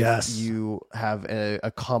if Yes, you have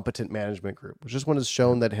a competent management group, which this one has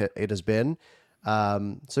shown that it has been.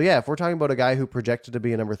 So yeah, if we're talking about a guy who projected to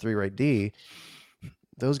be a number 3 right D,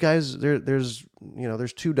 those guys there's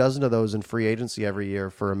 2 dozen of those in free agency every year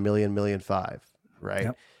for $1 million, 1.5 million, right?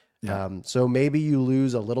 yep, yeah, So maybe you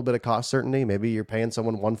lose a little bit of cost certainty. Maybe you're paying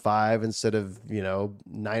someone 1.5 instead of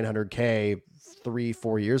 900K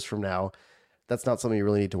 3-4 years from now. That's not something you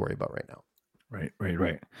really need to worry about right now.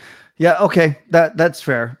 right. Yeah, okay, that's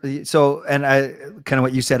fair. So, and I kind of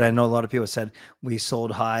what you said. I know a lot of people said we sold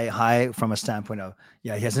high from a standpoint of he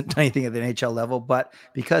hasn't done anything at the NHL level, but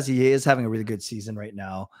because he is having a really good season right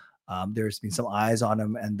now, there's been some eyes on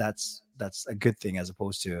him, and that's a good thing as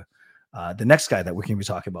opposed to the next guy that we're going to be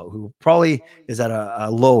talking about, who probably is at a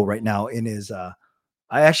low right now in his.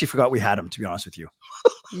 I actually forgot we had him, to be honest with you.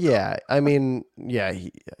 Yeah, I mean, yeah.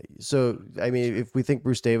 So, I mean, if we think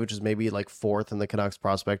Bruce Davidge is maybe like fourth in the Canucks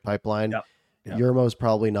prospect pipeline, Yep. Yep. Yermo's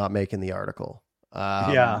probably not making the article.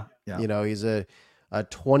 Yeah. Yeah. He's a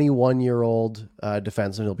 21-year-old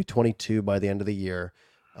defenseman. He'll be 22 by the end of the year,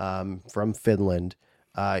 from Finland.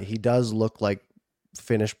 He does look like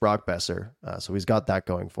Finnish Brock Besser, so he's got that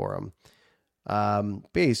going for him.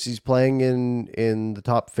 He's playing in the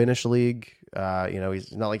top Finnish league.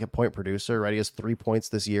 He's not like a point producer, right? He has 3 points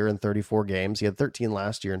this year in 34 games. He had 13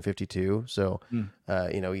 last year in 52. So,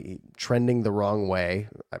 Mm. trending the wrong way.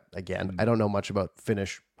 Again, I don't know much about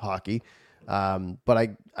Finnish hockey, but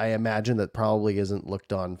I imagine that probably isn't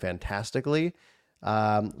looked on fantastically.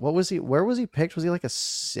 What was he? Where was he picked? Was he like a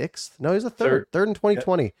sixth? No, he's a third. Third. Third in Yeah.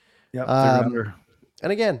 2020. Yep. Third rounder.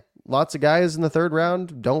 And again, lots of guys in the third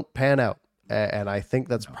round don't pan out. And I think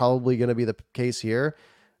that's probably going to be the case here.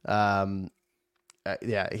 Yeah,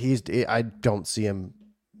 I don't see him.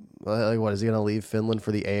 Like, what is he going to leave Finland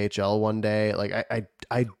for the AHL one day? Like,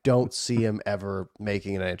 I don't see him ever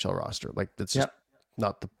making an NHL roster. Like, that's just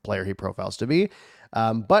not the player he profiles to be.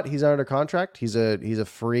 But he's under contract. He's a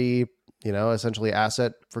free, essentially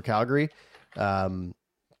asset for Calgary.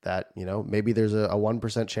 That, maybe there's a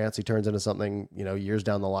 1% chance he turns into something, years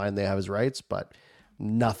down the line, they have his rights, but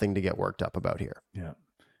nothing to get worked up about here. Yeah.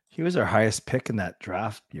 He was our highest pick in that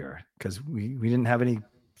draft year because we didn't have any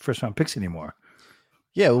first round picks anymore.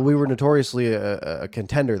 Yeah. Well, we were notoriously a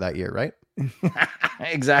contender that year, right?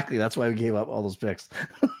 Exactly. That's why we gave up all those picks.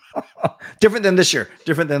 Different than this year.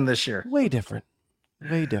 Way different.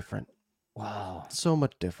 Wow. So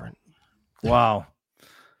much different. Wow.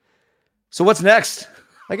 So what's next?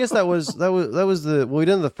 I guess that was we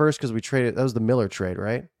didn't the first because we traded. That was the Miller trade,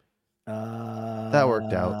 right? That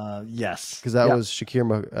worked out. Yes, because that was Shakir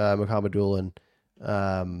Mohammadulin.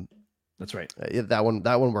 That's right. That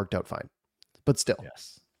one worked out fine, but still.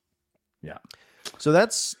 Yes. Yeah. So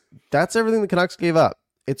that's everything the Canucks gave up.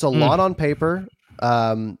 It's a lot on paper,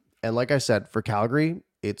 and like I said, for Calgary,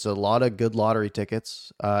 it's a lot of good lottery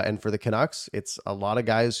tickets, and for the Canucks, it's a lot of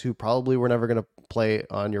guys who probably were never going to play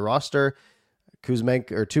on your roster.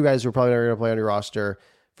 Kuzmenko, or two guys who are probably never going to play on your roster.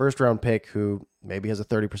 First round pick who maybe has a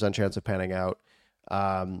 30% chance of panning out.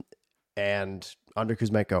 And under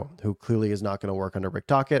Kuzmenko, who clearly is not going to work under Rick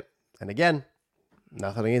Tocchet. And again,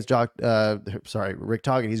 nothing against Rick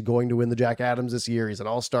Tocchet. He's going to win the Jack Adams this year. He's an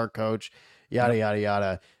all-star coach, yada, yada,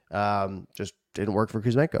 yada. Just didn't work for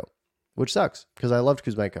Kuzmenko, which sucks because I loved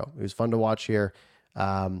Kuzmenko. He was fun to watch here.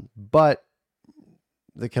 But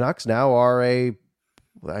the Canucks now are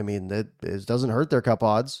it doesn't hurt their cup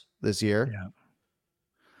odds this year. Yeah.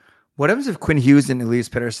 What happens if Quinn Hughes and Elias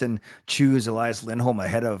Pettersson choose Elias Lindholm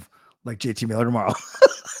ahead of like JT Miller tomorrow?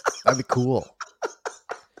 That'd be cool.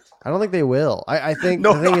 I don't think they will. I think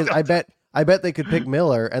the thing is, I bet they could pick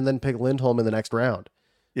Miller and then pick Lindholm in the next round.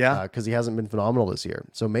 Yeah, because he hasn't been phenomenal this year.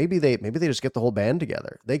 So maybe they just get the whole band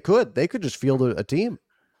together. They could just field a team.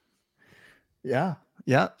 Yeah.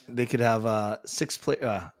 They could have 6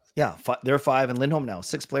 players. They're 5 and Lindholm now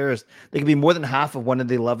 6 players. They could be more than half of one of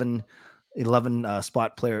the 11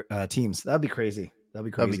 spot player teams. That'd be crazy.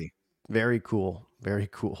 That'd be very cool. Very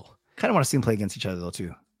cool. Kind of want to see them play against each other though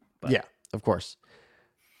too. But. Yeah, of course.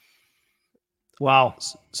 Wow.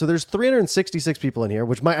 So there's 366 people in here,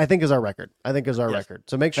 which I think is our record. Record.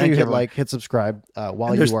 So make sure you hit subscribe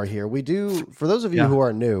while you are here. We do, for those of you who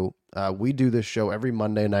are new, we do this show every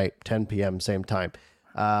Monday night, 10 p.m. same time.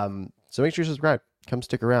 So make sure you subscribe. Come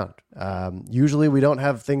stick around. Usually we don't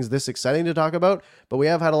have things this exciting to talk about, but we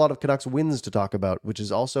have had a lot of Canucks wins to talk about, which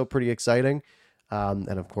is also pretty exciting. And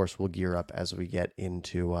of course, we'll gear up as we get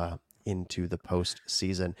into the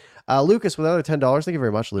postseason. Lucas, with another $10, thank you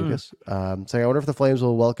very much, Lucas. Saying, I wonder if the Flames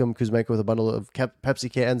will welcome Kuzmenko with a bundle of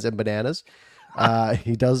Pepsi cans and bananas.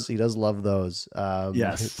 He does love those.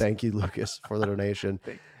 Yes. Thank you, Lucas, for the donation.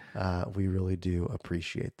 We really do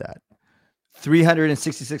appreciate that.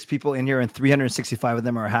 366 people in here and 365 of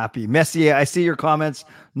them are happy. Messier, I see your comments.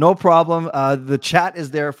 No problem. The chat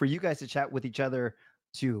is there for you guys to chat with each other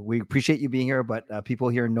too. We appreciate you being here, but people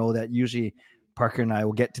here know that usually Parker and I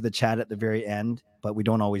will get to the chat at the very end, but we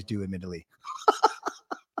don't always do, admittedly.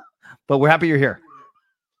 But we're happy you're here.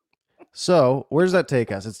 So where does that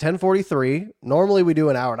take us? It's 10:43. Normally we do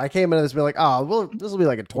an hour, and I came into this being like, this will be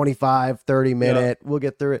like a 25, 30 minute. We'll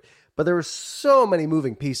get through it. But there were so many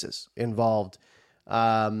moving pieces involved.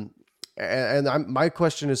 My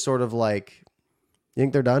question is sort of like, you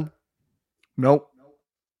think they're done? Nope.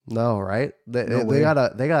 No, right? They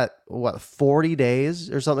got what, 40 days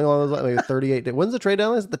or something along those lines, like 38 days. When's the trade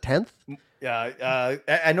deadline? Is it the 10th? Yeah,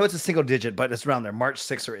 I know it's a single digit, but it's around there, March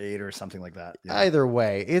 6 or 8 or something like that. Yeah. Either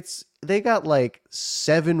way, they got like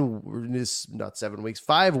 5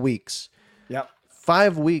 weeks. Yep.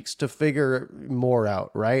 5 weeks to figure more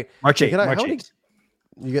out, right? March 8th.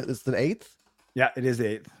 You get this the 8th? Yeah, it is the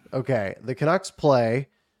 8th. Okay. The Canucks play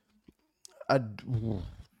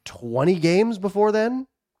 20 games before then.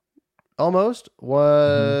 Almost.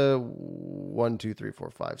 1, 2, 3,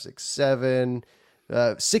 4, 5, 6, 7,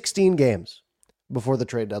 16 games before the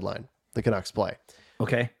trade deadline. The Canucks play.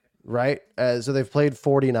 Okay. Right. So they've played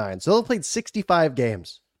 49. So they'll played 65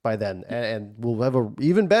 games by then, and we'll have an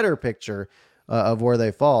even better picture of where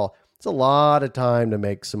they fall. It's a lot of time to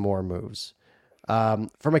make some more moves.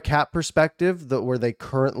 From a cap perspective, where they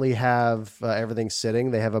currently have everything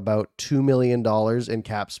sitting, they have about $2 million in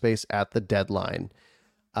cap space at the deadline.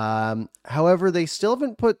 However, they still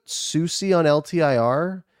haven't put Susie on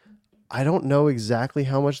LTIR. I don't know exactly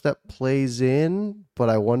how much that plays in, but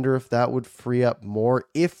I wonder if that would free up more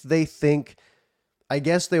if they think. I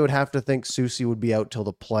guess they would have to think Susie would be out till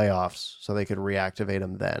the playoffs so they could reactivate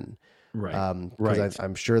him then. Right. Because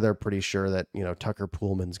I'm sure they're pretty sure that, Tucker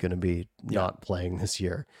Poolman's going to be not playing this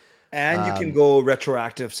year. And you can go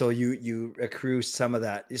retroactive, so you accrue some of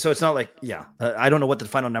that. So it's not like, I don't know what the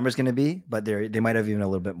final number is going to be, but they might have even a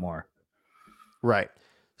little bit more. Right.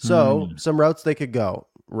 So some routes they could go,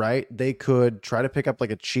 right? They could try to pick up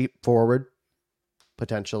like a cheap forward,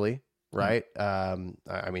 potentially, right?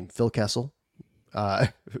 Phil Kessel,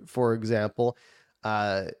 for example.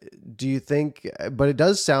 Do you think, but it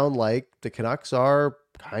does sound like the Canucks are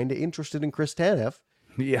kind of interested in Chris Tanev.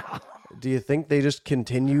 Yeah. Do you think they just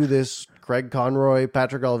continue this Craig Conroy,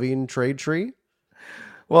 Patrick Allvin trade tree?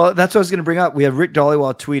 Well, that's what I was going to bring up. We have Rick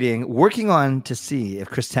Dollywall tweeting, working on to see if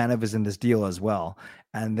Chris Tanev is in this deal as well.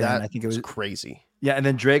 And then I think it was crazy. Yeah. And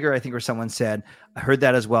then Drager, I think, or someone said, I heard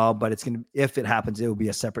that as well, but if it happens, it will be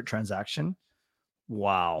a separate transaction.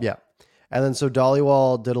 Wow. Yeah. And then so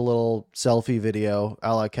Dollywall did a little selfie video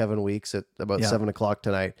a la Kevin Weeks at about 7:00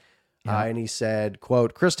 tonight. And he said,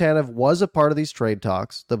 quote, Chris Tanev was a part of these trade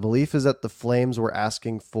talks. The belief is that the Flames were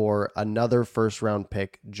asking for another first-round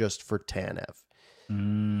pick just for Tanev.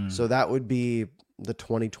 So that would be the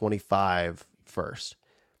 2025 first.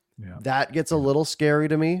 Yeah. That gets a little scary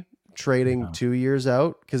to me, trading 2 years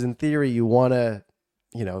out, because in theory you want to,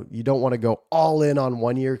 you don't want to go all in on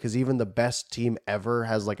 1 year, because even the best team ever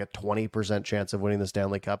has like a 20% chance of winning the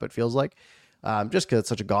Stanley Cup, it feels like. Just because it's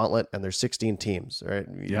such a gauntlet and there's 16 teams, right?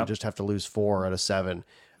 You just have to lose 4 out of 7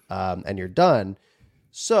 and you're done.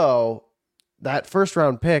 So that first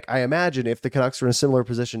round pick, I imagine if the Canucks are in a similar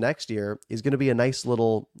position next year, is going to be a nice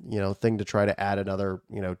little, thing to try to add another,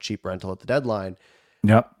 cheap rental at the deadline.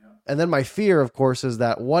 Yep. And then my fear, of course, is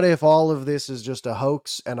that what if all of this is just a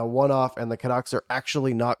hoax and a one-off and the Canucks are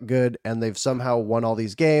actually not good and they've somehow won all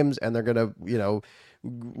these games and they're going to,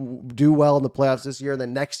 do well in the playoffs this year.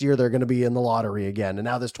 Then next year they're going to be in the lottery again. And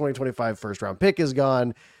now this 2025 first round pick is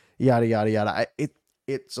gone, yada, yada, yada.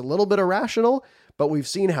 It's a little bit irrational, but we've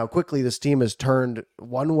seen how quickly this team has turned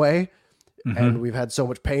one way. And we've had so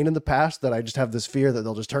much pain in the past that I just have this fear that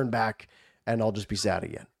they'll just turn back and I'll just be sad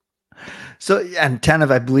again. So, and Tanev,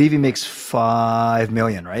 I believe he makes $5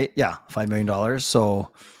 million, right? Yeah. $5 million. So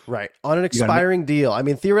right. On an expiring deal. I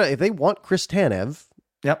mean, theoretically, if they want Chris Tanev,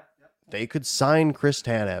 they could sign Chris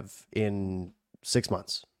Tanev in 6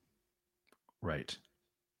 months. Right.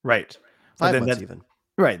 5 months even.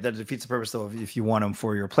 Right. That defeats the purpose, though, if you want him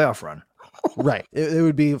for your playoff run. Right. It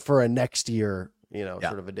would be for a next year,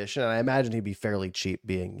 sort of addition. And I imagine he'd be fairly cheap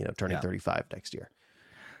being, turning 35 next year.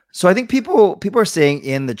 So I think people are saying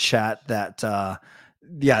in the chat that,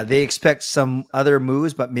 they expect some other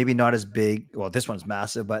moves, but maybe not as big. Well, this one's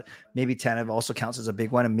massive, but maybe Tanev also counts as a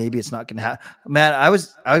big one, and maybe it's not going to happen. Man, I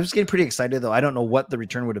was getting pretty excited though. I don't know what the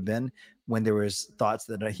return would have been when there was thoughts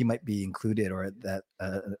that he might be included or that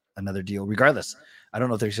another deal. Regardless, I don't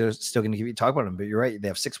know if they're still going to talk about him. But you're right; they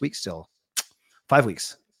have 6 weeks still, 5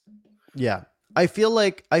 weeks. Yeah, I feel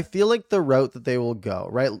like the route that they will go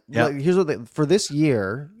right. Yeah. Like, here's what for this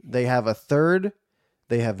year they have a third.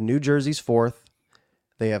 They have New Jersey's 4th.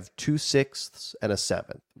 They have 2 6ths and a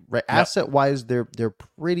 7th. Right, asset wise, they're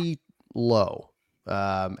pretty low.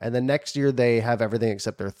 And then next year they have everything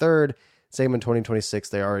except their 3rd. Same in 2026.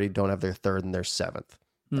 They already don't have their 3rd and their 7th.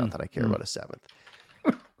 Not that I care about a 7th.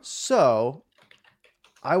 So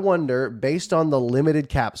I wonder, based on the limited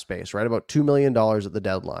cap space, right, about $2 million at the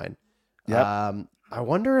deadline. I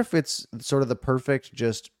wonder if it's sort of the perfect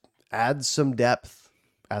just add some depth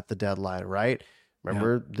at the deadline, right?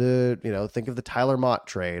 Remember think of the Tyler Mott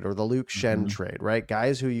trade or the Luke Shen trade, right?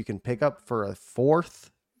 Guys who you can pick up for a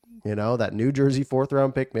 4th, that New Jersey 4th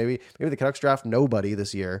round pick. Maybe the Canucks draft nobody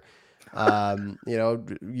this year. You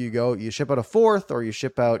ship out a 4th or you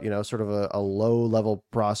ship out, sort of a low level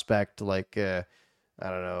prospect like, I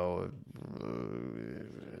don't know,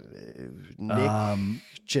 Nick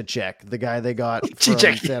Chichek, the guy they got from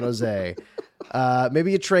San Jose.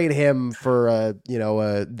 Maybe you trade him for,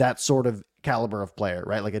 that sort of caliber of player,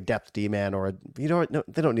 right? Like a depth D-man or they don't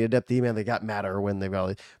need a depth D-man. They got Matt Irwin,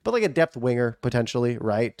 but like a depth winger potentially,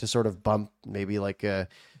 right? To sort of bump maybe like a,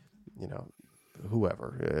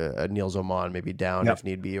 whoever, a Niels Oman maybe down if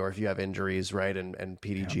need be, or if you have injuries, right? And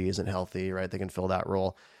PDG isn't healthy, right? They can fill that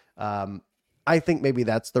role. I think maybe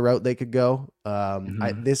that's the route they could go.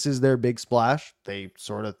 This is their big splash. They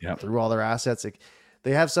sort of threw all their assets.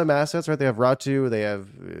 they have some assets, right? They have Ratu, they have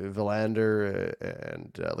Villander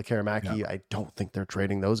and Lekaramaki. I don't think they're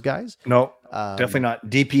trading those guys. No, definitely not.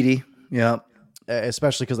 DPD. Yeah.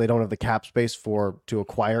 Especially because they don't have the cap space to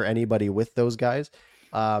acquire anybody with those guys.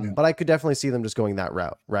 But I could definitely see them just going that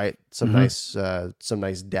route, right? Some nice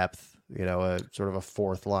depth, a sort of a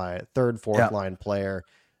fourth line player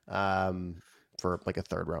for like a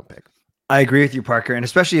third round pick. I agree with you, Parker. And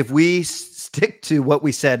especially if we stick to what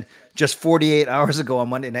we said just 48 hours ago on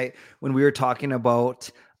Monday night, when we were talking about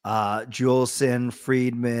Juleson,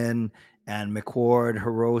 Friedman, and McWard,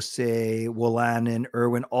 Hirose, Wolanin,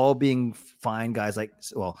 Irwin, all being fine guys like,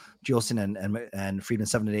 well, Juleson and Friedman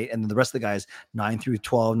 7 and 8, and then the rest of the guys 9 through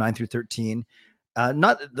 12, 9 through 13.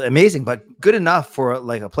 Not amazing, but good enough for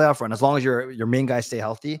like a playoff run. As long as your main guys stay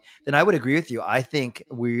healthy, then I would agree with you. I think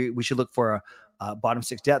we should look for a bottom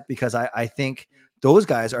six depth, because I think those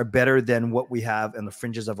guys are better than what we have in the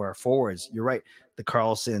fringes of our forwards. You're right. The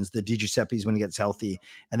Carlsons, the DiGiuseppe's when he gets healthy,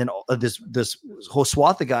 and then this whole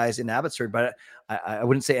swath of guys in Abbotsford. But I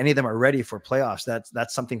wouldn't say any of them are ready for playoffs.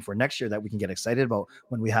 That's something for next year that we can get excited about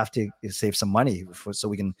when we have to save some money so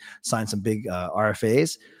we can sign some big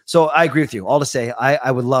RFAs. So I agree with you. All to say,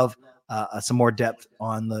 I would love some more depth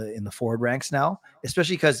in the forward ranks now,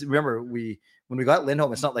 especially because remember when we got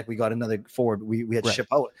Lindholm, it's not like we got another forward. We had to ship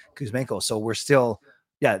out Kuzmenko. So we're still,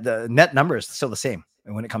 the net number is still the same.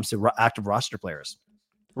 And when it comes to active roster players.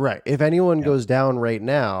 Right. If anyone goes down right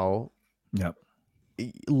now,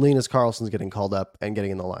 Linus Karlsson's getting called up and getting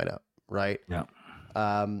in the lineup. Right. Yeah.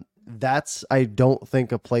 That's, I don't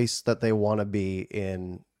think, a place that they want to be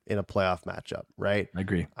in a playoff matchup. Right. I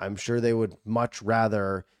agree. I'm sure they would much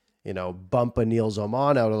rather, bump a Niels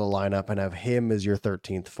Oman out of the lineup and have him as your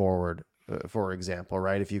 13th forward, for example,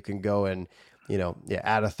 right? If you can go and,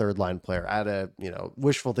 add a third line player, add a,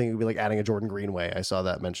 wishful thing would be like adding a Jordan Greenway. I saw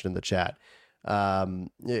that mentioned in the chat.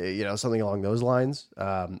 Something along those lines.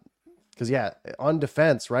 Because on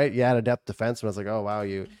defense, right? You add a depth defenseman. It's like, oh wow,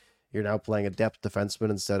 you're now playing a depth defenseman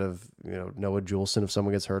instead of Noah Juleson if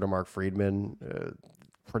someone gets hurt, or Mark Friedman.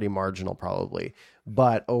 Pretty marginal probably.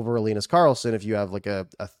 But over Linus Karlsson, if you have like a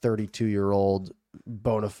 32-year-old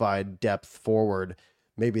bona fide depth forward,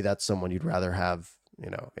 maybe that's someone you'd rather have,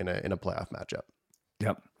 in a playoff matchup.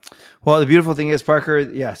 Yep. Well, the beautiful thing is, Parker,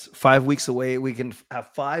 yes, 5 weeks away. We can have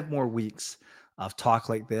 5 more weeks of talk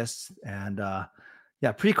like this. And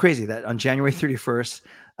pretty crazy that on January 31st,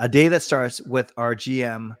 a day that starts with our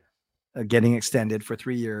GM getting extended for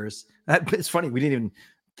 3 years. It's funny. We didn't even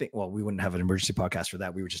think, well, we wouldn't have an emergency podcast for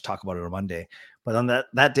that. We would just talk about it on Monday. But on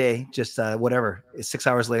that day, just whatever, 6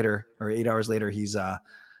 hours later or 8 hours later, he's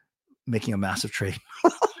making a massive trade.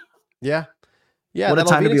 Yeah. What a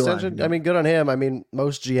time to be alive. I mean, good on him. I mean,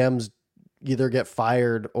 most GMs either get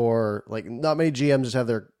fired or like not many GMs just have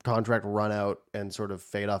their contract run out and sort of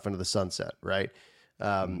fade off into the sunset, right?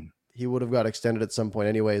 He would have got extended at some point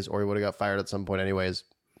anyways, or he would have got fired at some point anyways.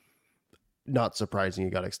 Not surprising he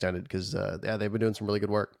got extended because they've been doing some really good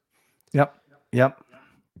work. Yep.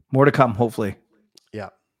 More to come, hopefully. Yeah.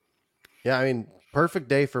 I mean, perfect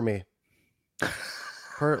day for me.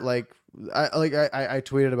 I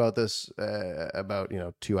tweeted about this about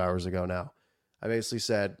 2 hours ago now. I basically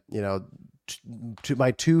said, to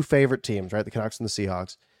my two favorite teams, right, the Canucks and the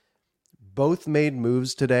Seahawks, both made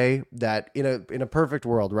moves today that in a perfect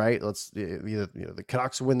world, right? Let's either the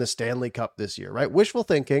Canucks win the Stanley Cup this year, right? Wishful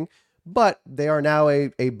thinking, but they are now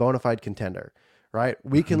a bona fide contender, right?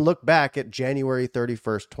 We can look back at January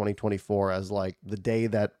 31st, 2024 as like the day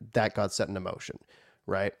that got set into motion,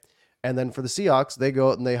 right? And then for the Seahawks, they go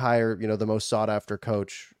out and they hire, the most sought after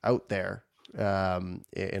coach out there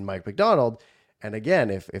in Mike McDonald. And again,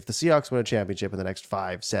 if the Seahawks win a championship in the next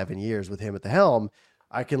 5-7 years with him at the helm,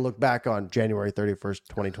 I can look back on January 31st,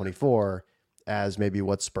 2024 as maybe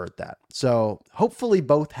what spurred that. So hopefully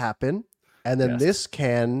both happen. And then this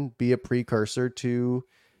can be a precursor to,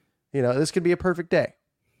 this could be a perfect day.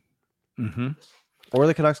 Or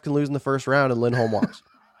the Canucks can lose in the first round and Lindholm walks.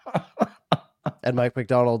 And Mike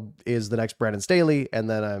McDonald is the next Brandon Staley, and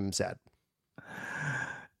then I'm sad.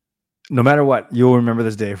 No matter what, you'll remember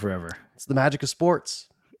this day forever. It's the magic of sports.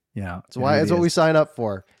 Yeah. It's what we sign up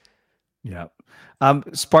for. Yeah.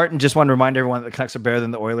 Spartan, just want to remind everyone that the Canucks are better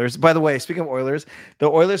than the Oilers. By the way, speaking of Oilers, the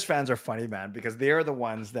Oilers fans are funny, man, because they are the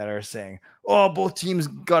ones that are saying, oh, both teams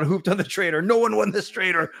got hooped on the trade, or no one won this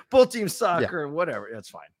trade, or both teams suck, or whatever. It's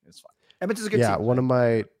fine. Edmonton's a good team. Yeah, one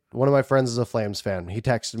of my friends is a Flames fan. He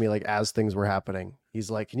texted me like as things were happening.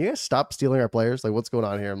 He's like, can you guys stop stealing our players? Like, what's going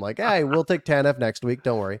on here? I'm like, hey, we'll take Tanev next week.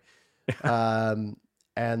 Don't worry.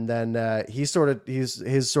 And then his sort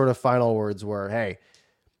of final words were, hey,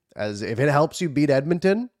 as if it helps you beat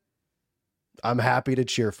Edmonton, I'm happy to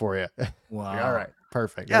cheer for you. Wow. All right,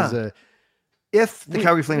 perfect. Yeah. If the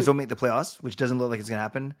Calgary Flames don't make the playoffs, which doesn't look like it's gonna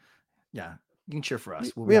happen, yeah, you can cheer for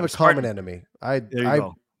us. We have a common enemy. There you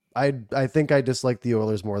go. I think I dislike the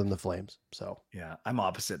Oilers more than the Flames. So yeah, I'm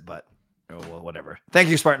opposite, but well, whatever. Thank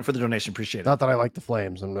you, Spartan, for the donation. Appreciate it. Not that I like the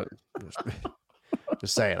Flames. I'm not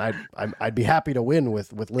just saying. I'd be happy to win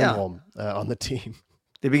with Lindholm on the team.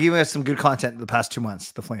 They've been giving us some good content in the past 2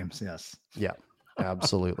 months. The Flames, yes. Yeah,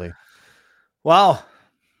 absolutely. Wow.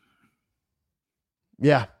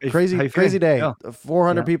 Yeah, crazy day. Yeah.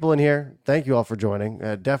 400 people in here. Thank you all for joining.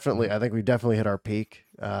 Definitely, I think we definitely hit our peak.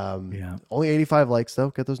 Only 85 likes though.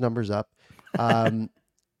 Get those numbers up. Do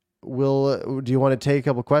you want to take a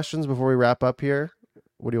couple questions before we wrap up here?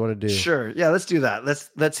 What do you want to do? Sure. Yeah, let's do that.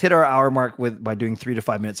 Let's hit our hour mark by doing 3 to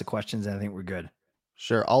 5 minutes of questions, and I think we're good.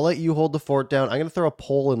 Sure. I'll let you hold the fort down. I'm going to throw a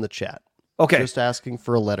poll in the chat. Okay. Just asking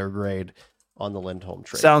for a letter grade on the Lindholm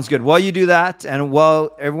trade. Sounds good. While you do that, and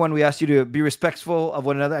while everyone, we ask you to be respectful of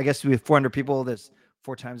one another. I guess we have 400 people. That's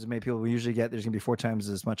 4 times as many people we usually get. There's going to be 4 times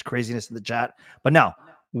as much craziness in the chat. But now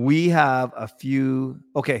we have a few.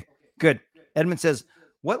 Okay, good. Edmund says,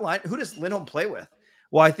 "What line? Who does Lindholm play with?"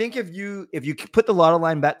 Well, I think if you put the Lotto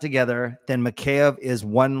line bet together, then Mikheyev is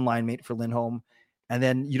one line mate for Lindholm, and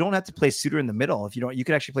then you don't have to play Suter in the middle. If you don't, you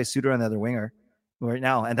could actually play Suter on the other winger right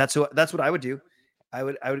now, and that's what I would do. I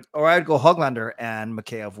would go Höglander and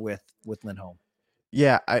Mikheyev with Lindholm.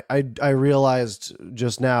 Yeah, I realized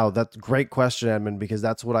just now that's a great question, Edmund, because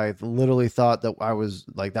that's what I literally thought that I was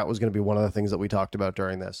like, that was going to be one of the things that we talked about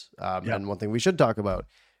during this. And one thing we should talk about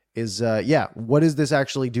is, what does this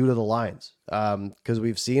actually do to the lines? Because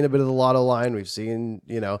we've seen a bit of the Lotto line. We've seen,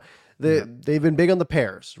 they've been big on the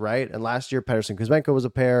pairs, right? And last year, Pettersson Kuzmenko was a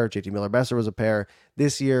pair. JT Miller-Besser was a pair.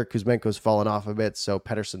 This year, Kuzmenko's fallen off a bit. So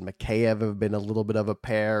Pettersson Mikheyev have been a little bit of a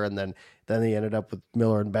pair. And then they ended up with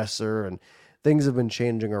Miller and Besser, and things have been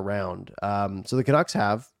changing around. So the Canucks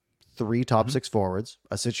have 3 top 6 forwards,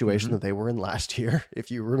 a situation that they were in last year,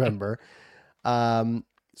 if you remember.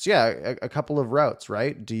 A couple of routes,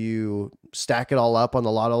 right? Do you stack it all up on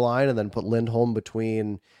the Lotto line and then put Lindholm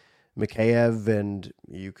between Mikheyev, and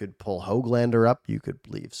you could pull Höglander up? You could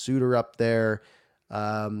leave Suter up there.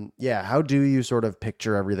 How do you sort of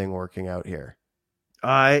picture everything working out here?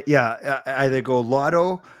 I either go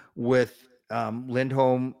Lotto with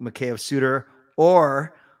Lindholm, Mikheyev, Suter,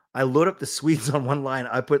 or I load up the Swedes on one line.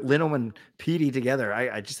 I put Lindholm and Petey together.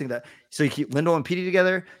 I just think that, so you keep Lindholm and Petey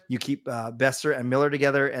together, you keep Besser and Miller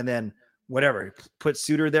together, and then whatever, put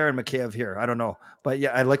Suter there and Mikheyev here. I don't know. But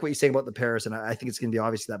yeah, I like what you say about the pairs, and I think it's going to be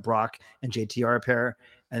obvious that Brock and JT are a pair.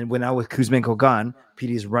 And when now with Kuzmenko gone,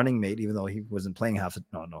 Petey's running mate, even though he wasn't playing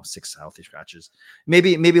 6 healthy scratches.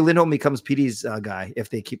 Maybe Lindholm becomes Petey's guy if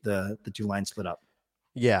they keep the 2 lines split up.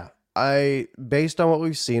 Yeah. Based on what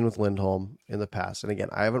we've seen with Lindholm in the past, and again,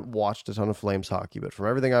 I haven't watched a ton of Flames hockey, but from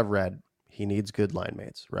everything I've read, he needs good line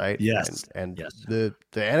mates, right? Yes. And yes. The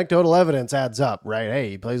anecdotal evidence adds up, right?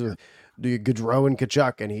 Hey, he plays with Gaudreau and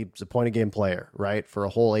Kachuk, and he's a point a game player, right? For a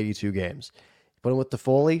whole 82 games. Put him with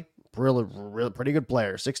Toffoli, really pretty good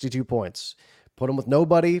player, 62 points. Put him with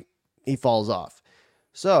nobody, he falls off.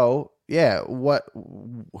 So yeah,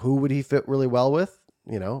 who would he fit really well with?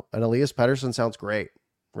 An Elias Pettersson sounds great.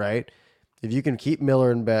 Right? If you can keep Miller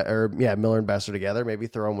and Besser together, maybe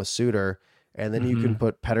throw him with Suter, and then you can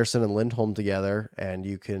put Pettersson and Lindholm together, and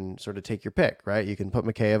you can sort of take your pick, right? You can put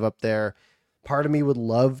Mikheyev up there. Part of me would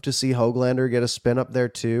love to see Höglander get a spin up there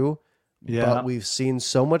too. Yeah. But we've seen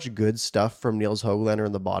so much good stuff from Nils Höglander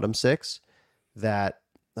in the bottom 6 that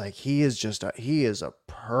like he is a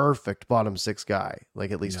perfect bottom 6 guy.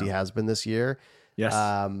 Like at least he has been this year. Yes.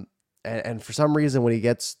 And for some reason, when he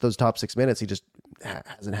gets those top 6 minutes, he just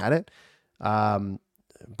hasn't had it.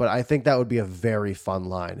 But I think that would be a very fun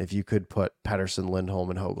line if you could put Pettersson,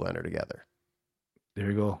 Lindholm, and Höglander together. There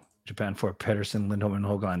you go. Japan for Pettersson, Lindholm, and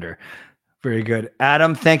Höglander. Very good.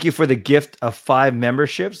 Adam, thank you for the gift of 5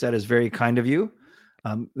 memberships. That is very kind of you.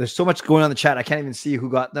 There's so much going on in the chat. I can't even see who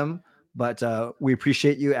got them, but we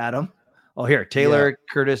appreciate you, Adam. Oh, here, Taylor,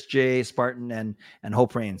 Curtis, Jay, Spartan, and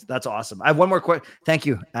Hope Rains. That's awesome. I have one more question. Thank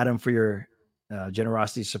you, Adam, for your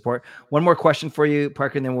generosity support. One more question for you,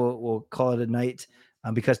 Parker, and then we'll call it a night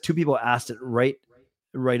because 2 people asked it right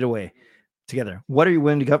away together. What are you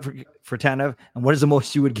willing to give up for Tanev, and what is the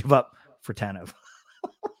most you would give up for Tanev?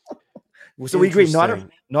 So we agree,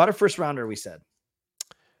 not a first rounder, we said.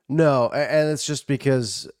 No, and it's just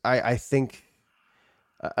because I think,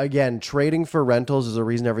 again, trading for rentals is a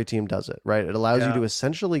reason every team does it, right? It allows you to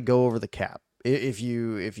essentially go over the cap. If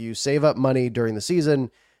you save up money during the season,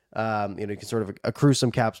 you can sort of accrue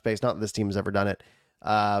some cap space. Not that this team has ever done it.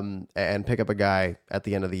 and pick up a guy at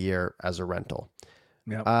the end of the year as a rental.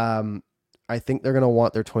 Yep. I think they're going to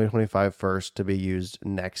want their 2025 first to be used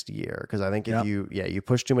next year, because I think if you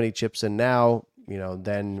push too many chips in now,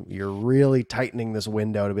 then you're really tightening this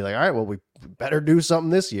window to be like, all right, well, we better do something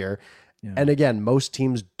this year. Yeah. And again, most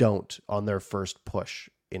teams don't on their first push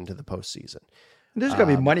into the postseason. There's got to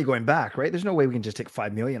be money going back, right? There's no way we can just take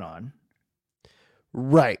 $5 million on.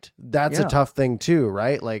 Right. That's a tough thing too,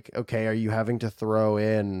 right? Like, okay, are you having to throw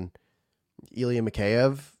in Ilya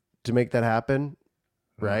Mikheyev to make that happen?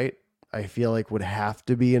 Right. I feel like would have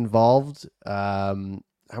to be involved. How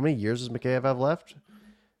many years does Mikheyev have left?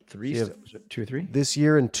 3, 2 or 3 this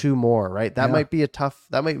year, and 2 more. Right. That might be a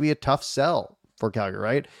tough sell for Calgary.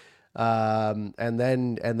 Right. And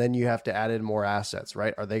then you have to add in more assets.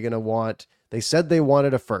 Right. Are they going to want? They said they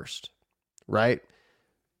wanted a first. Right.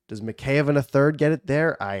 Does Mikheyev and a third get it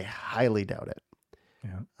there? I highly doubt it.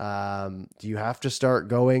 Yeah. Do you have to start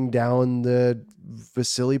going down the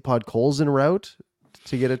Vasily Podkolzin route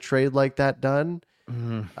to get a trade like that done?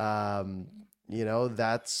 That's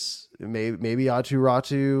maybe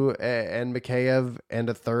Ratu and Mikheyev and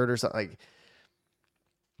a third or something. Like,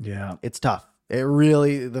 yeah, it's tough.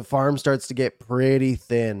 The farm starts to get pretty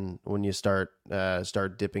thin when you start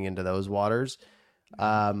dipping into those waters.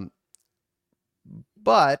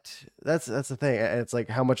 But that's the thing. It's like,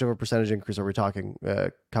 how much of a percentage increase are we talking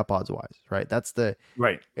cup odds wise, right?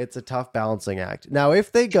 Right. It's a tough balancing act. Now,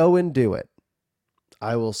 if they go and do it,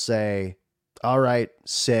 I will say, all right,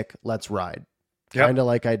 sick, let's ride. Kind of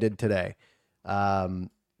like I did today.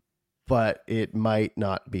 But it might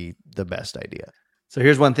not be the best idea. So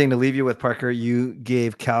here's one thing to leave you with, Parker. You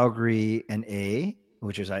gave Calgary an A,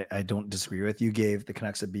 which is I don't disagree with. You gave the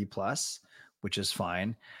Canucks a B+, which is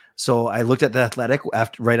fine. So I looked at the Athletic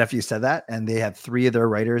right after you said that, and they had 3 of their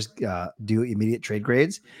writers do immediate trade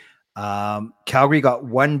grades. Calgary got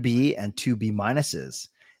 1 B and 2 B minuses,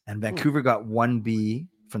 and Vancouver got 1 B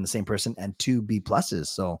from the same person and 2 B pluses.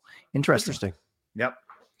 So interesting. Yep.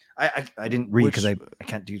 I didn't read because I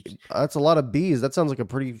can't do. That's a lot of B's. That sounds like a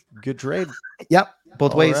pretty good trade. Yep.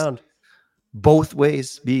 Both ways. Around. Both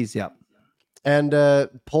ways. B's. Yep. And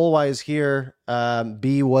poll wise here,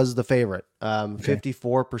 B was the favorite.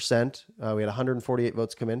 54%. We had 148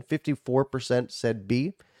 votes come in. 54% said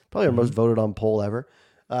B. Probably our most voted on poll ever.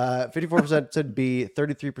 54% said B.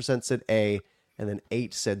 33% said A, and then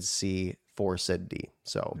 8 said C. 4 said D.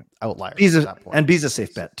 So outliers at that point. And B's a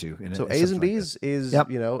safe bet too. So A's and B's is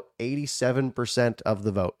 87% of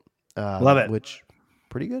the vote. Love it. Which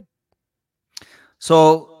pretty good.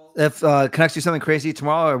 So if Canucks do something crazy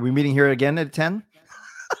tomorrow, are we meeting here again at 10?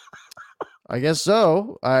 I guess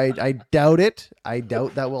so. I doubt it. I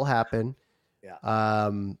doubt that will happen. Yeah.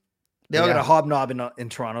 They're gonna hobnob in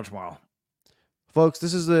Toronto tomorrow. Folks,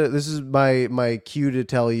 this is my cue to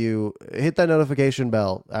tell you, hit that notification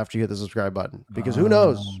bell after you hit the subscribe button, because who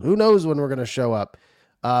knows when we're going to show up,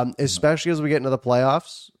 especially as we get into the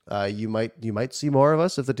playoffs. You might see more of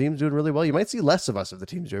us if the team's doing really well. You might see less of us if the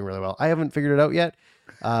team's doing really well. I haven't figured it out yet,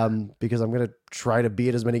 because I'm going to try to be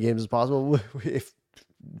at as many games as possible if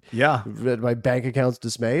my bank account's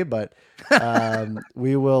dismay, but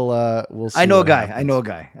we'll see. I know a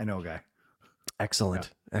guy. Excellent. Yeah.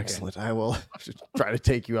 Excellent. Okay. I will try to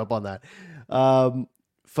take you up on that.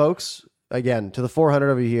 Folks, again, to the 400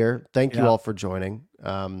 of you here, thank you all for joining.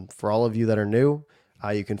 For all of you that are new,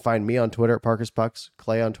 you can find me on Twitter at Parker's Pucks,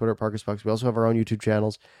 Clay on Twitter at Parker's Pucks. We also have our own YouTube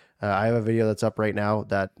channels. I have a video that's up right now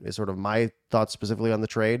that is sort of my thoughts specifically on the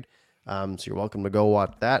trade. So you're welcome to go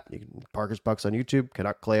watch that. You can Parker's Pucks on YouTube,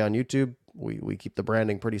 Canuck Clay on YouTube. We keep the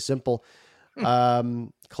branding pretty simple.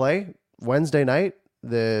 Clay, Wednesday night,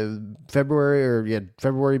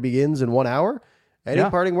 February begins in 1 hour. Any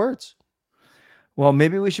parting words? Well,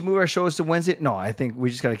 maybe we should move our shows to Wednesday. No, I think we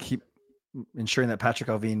just got to keep ensuring that Patrick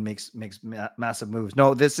Allvin makes massive moves.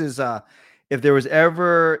 No, this is if there was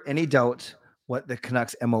ever any doubt what the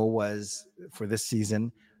Canucks MO was for this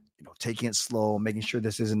season, taking it slow, making sure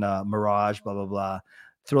this isn't a mirage, blah blah blah.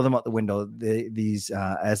 Throw them out the window. These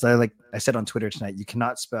as I said on Twitter tonight, you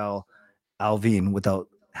cannot spell Allvin without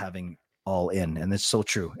having all in, and it's so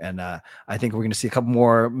true. And I think we're going to see a couple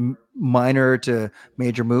more minor to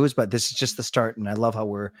major moves, but this is just the start. And I love how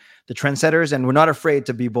we're the trendsetters, and we're not afraid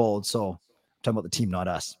to be bold. So I'm talking about the team, not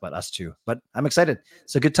us, but us too. But I'm excited.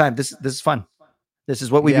 It's a good time. This is fun. This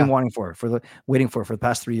is what we've been waiting for the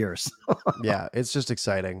past 3 years. Yeah, it's just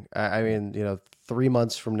exciting. I mean, 3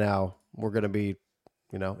 months from now, we're going to be,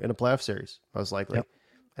 in a playoff series most likely,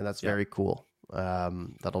 and that's very cool.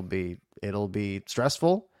 It'll be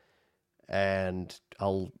stressful, and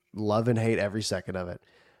I'll love and hate every second of it.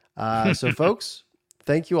 So folks,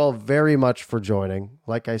 thank you all very much for joining.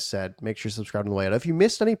 Like I said, make sure you subscribe on the way out. If you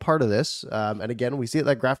missed any part of this, and again, we see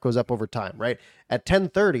that graph goes up over time, right? At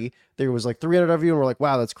 10:30, there was like 300 of you, and we're like,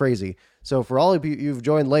 wow, that's crazy. So for all of you who've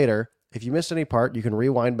joined later, if you missed any part, you can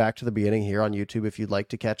rewind back to the beginning here on YouTube if you'd like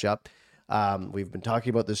to catch up. We've been talking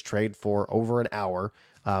about this trade for over an hour.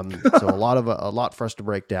 So a lot for us to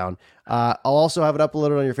break down. I'll also have it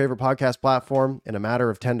uploaded on your favorite podcast platform in a matter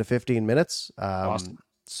of 10 to 15 minutes. Awesome.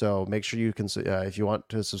 So make sure you can, if you want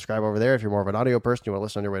to subscribe over there, if you're more of an audio person, you want to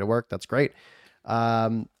listen on your way to work, that's great.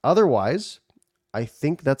 Otherwise, I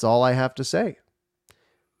think that's all I have to say.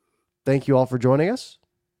 Thank you all for joining us.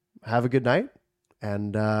 Have a good night.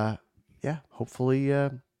 And hopefully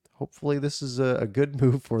this is a good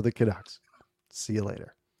move for the Canucks. See you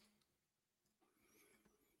later.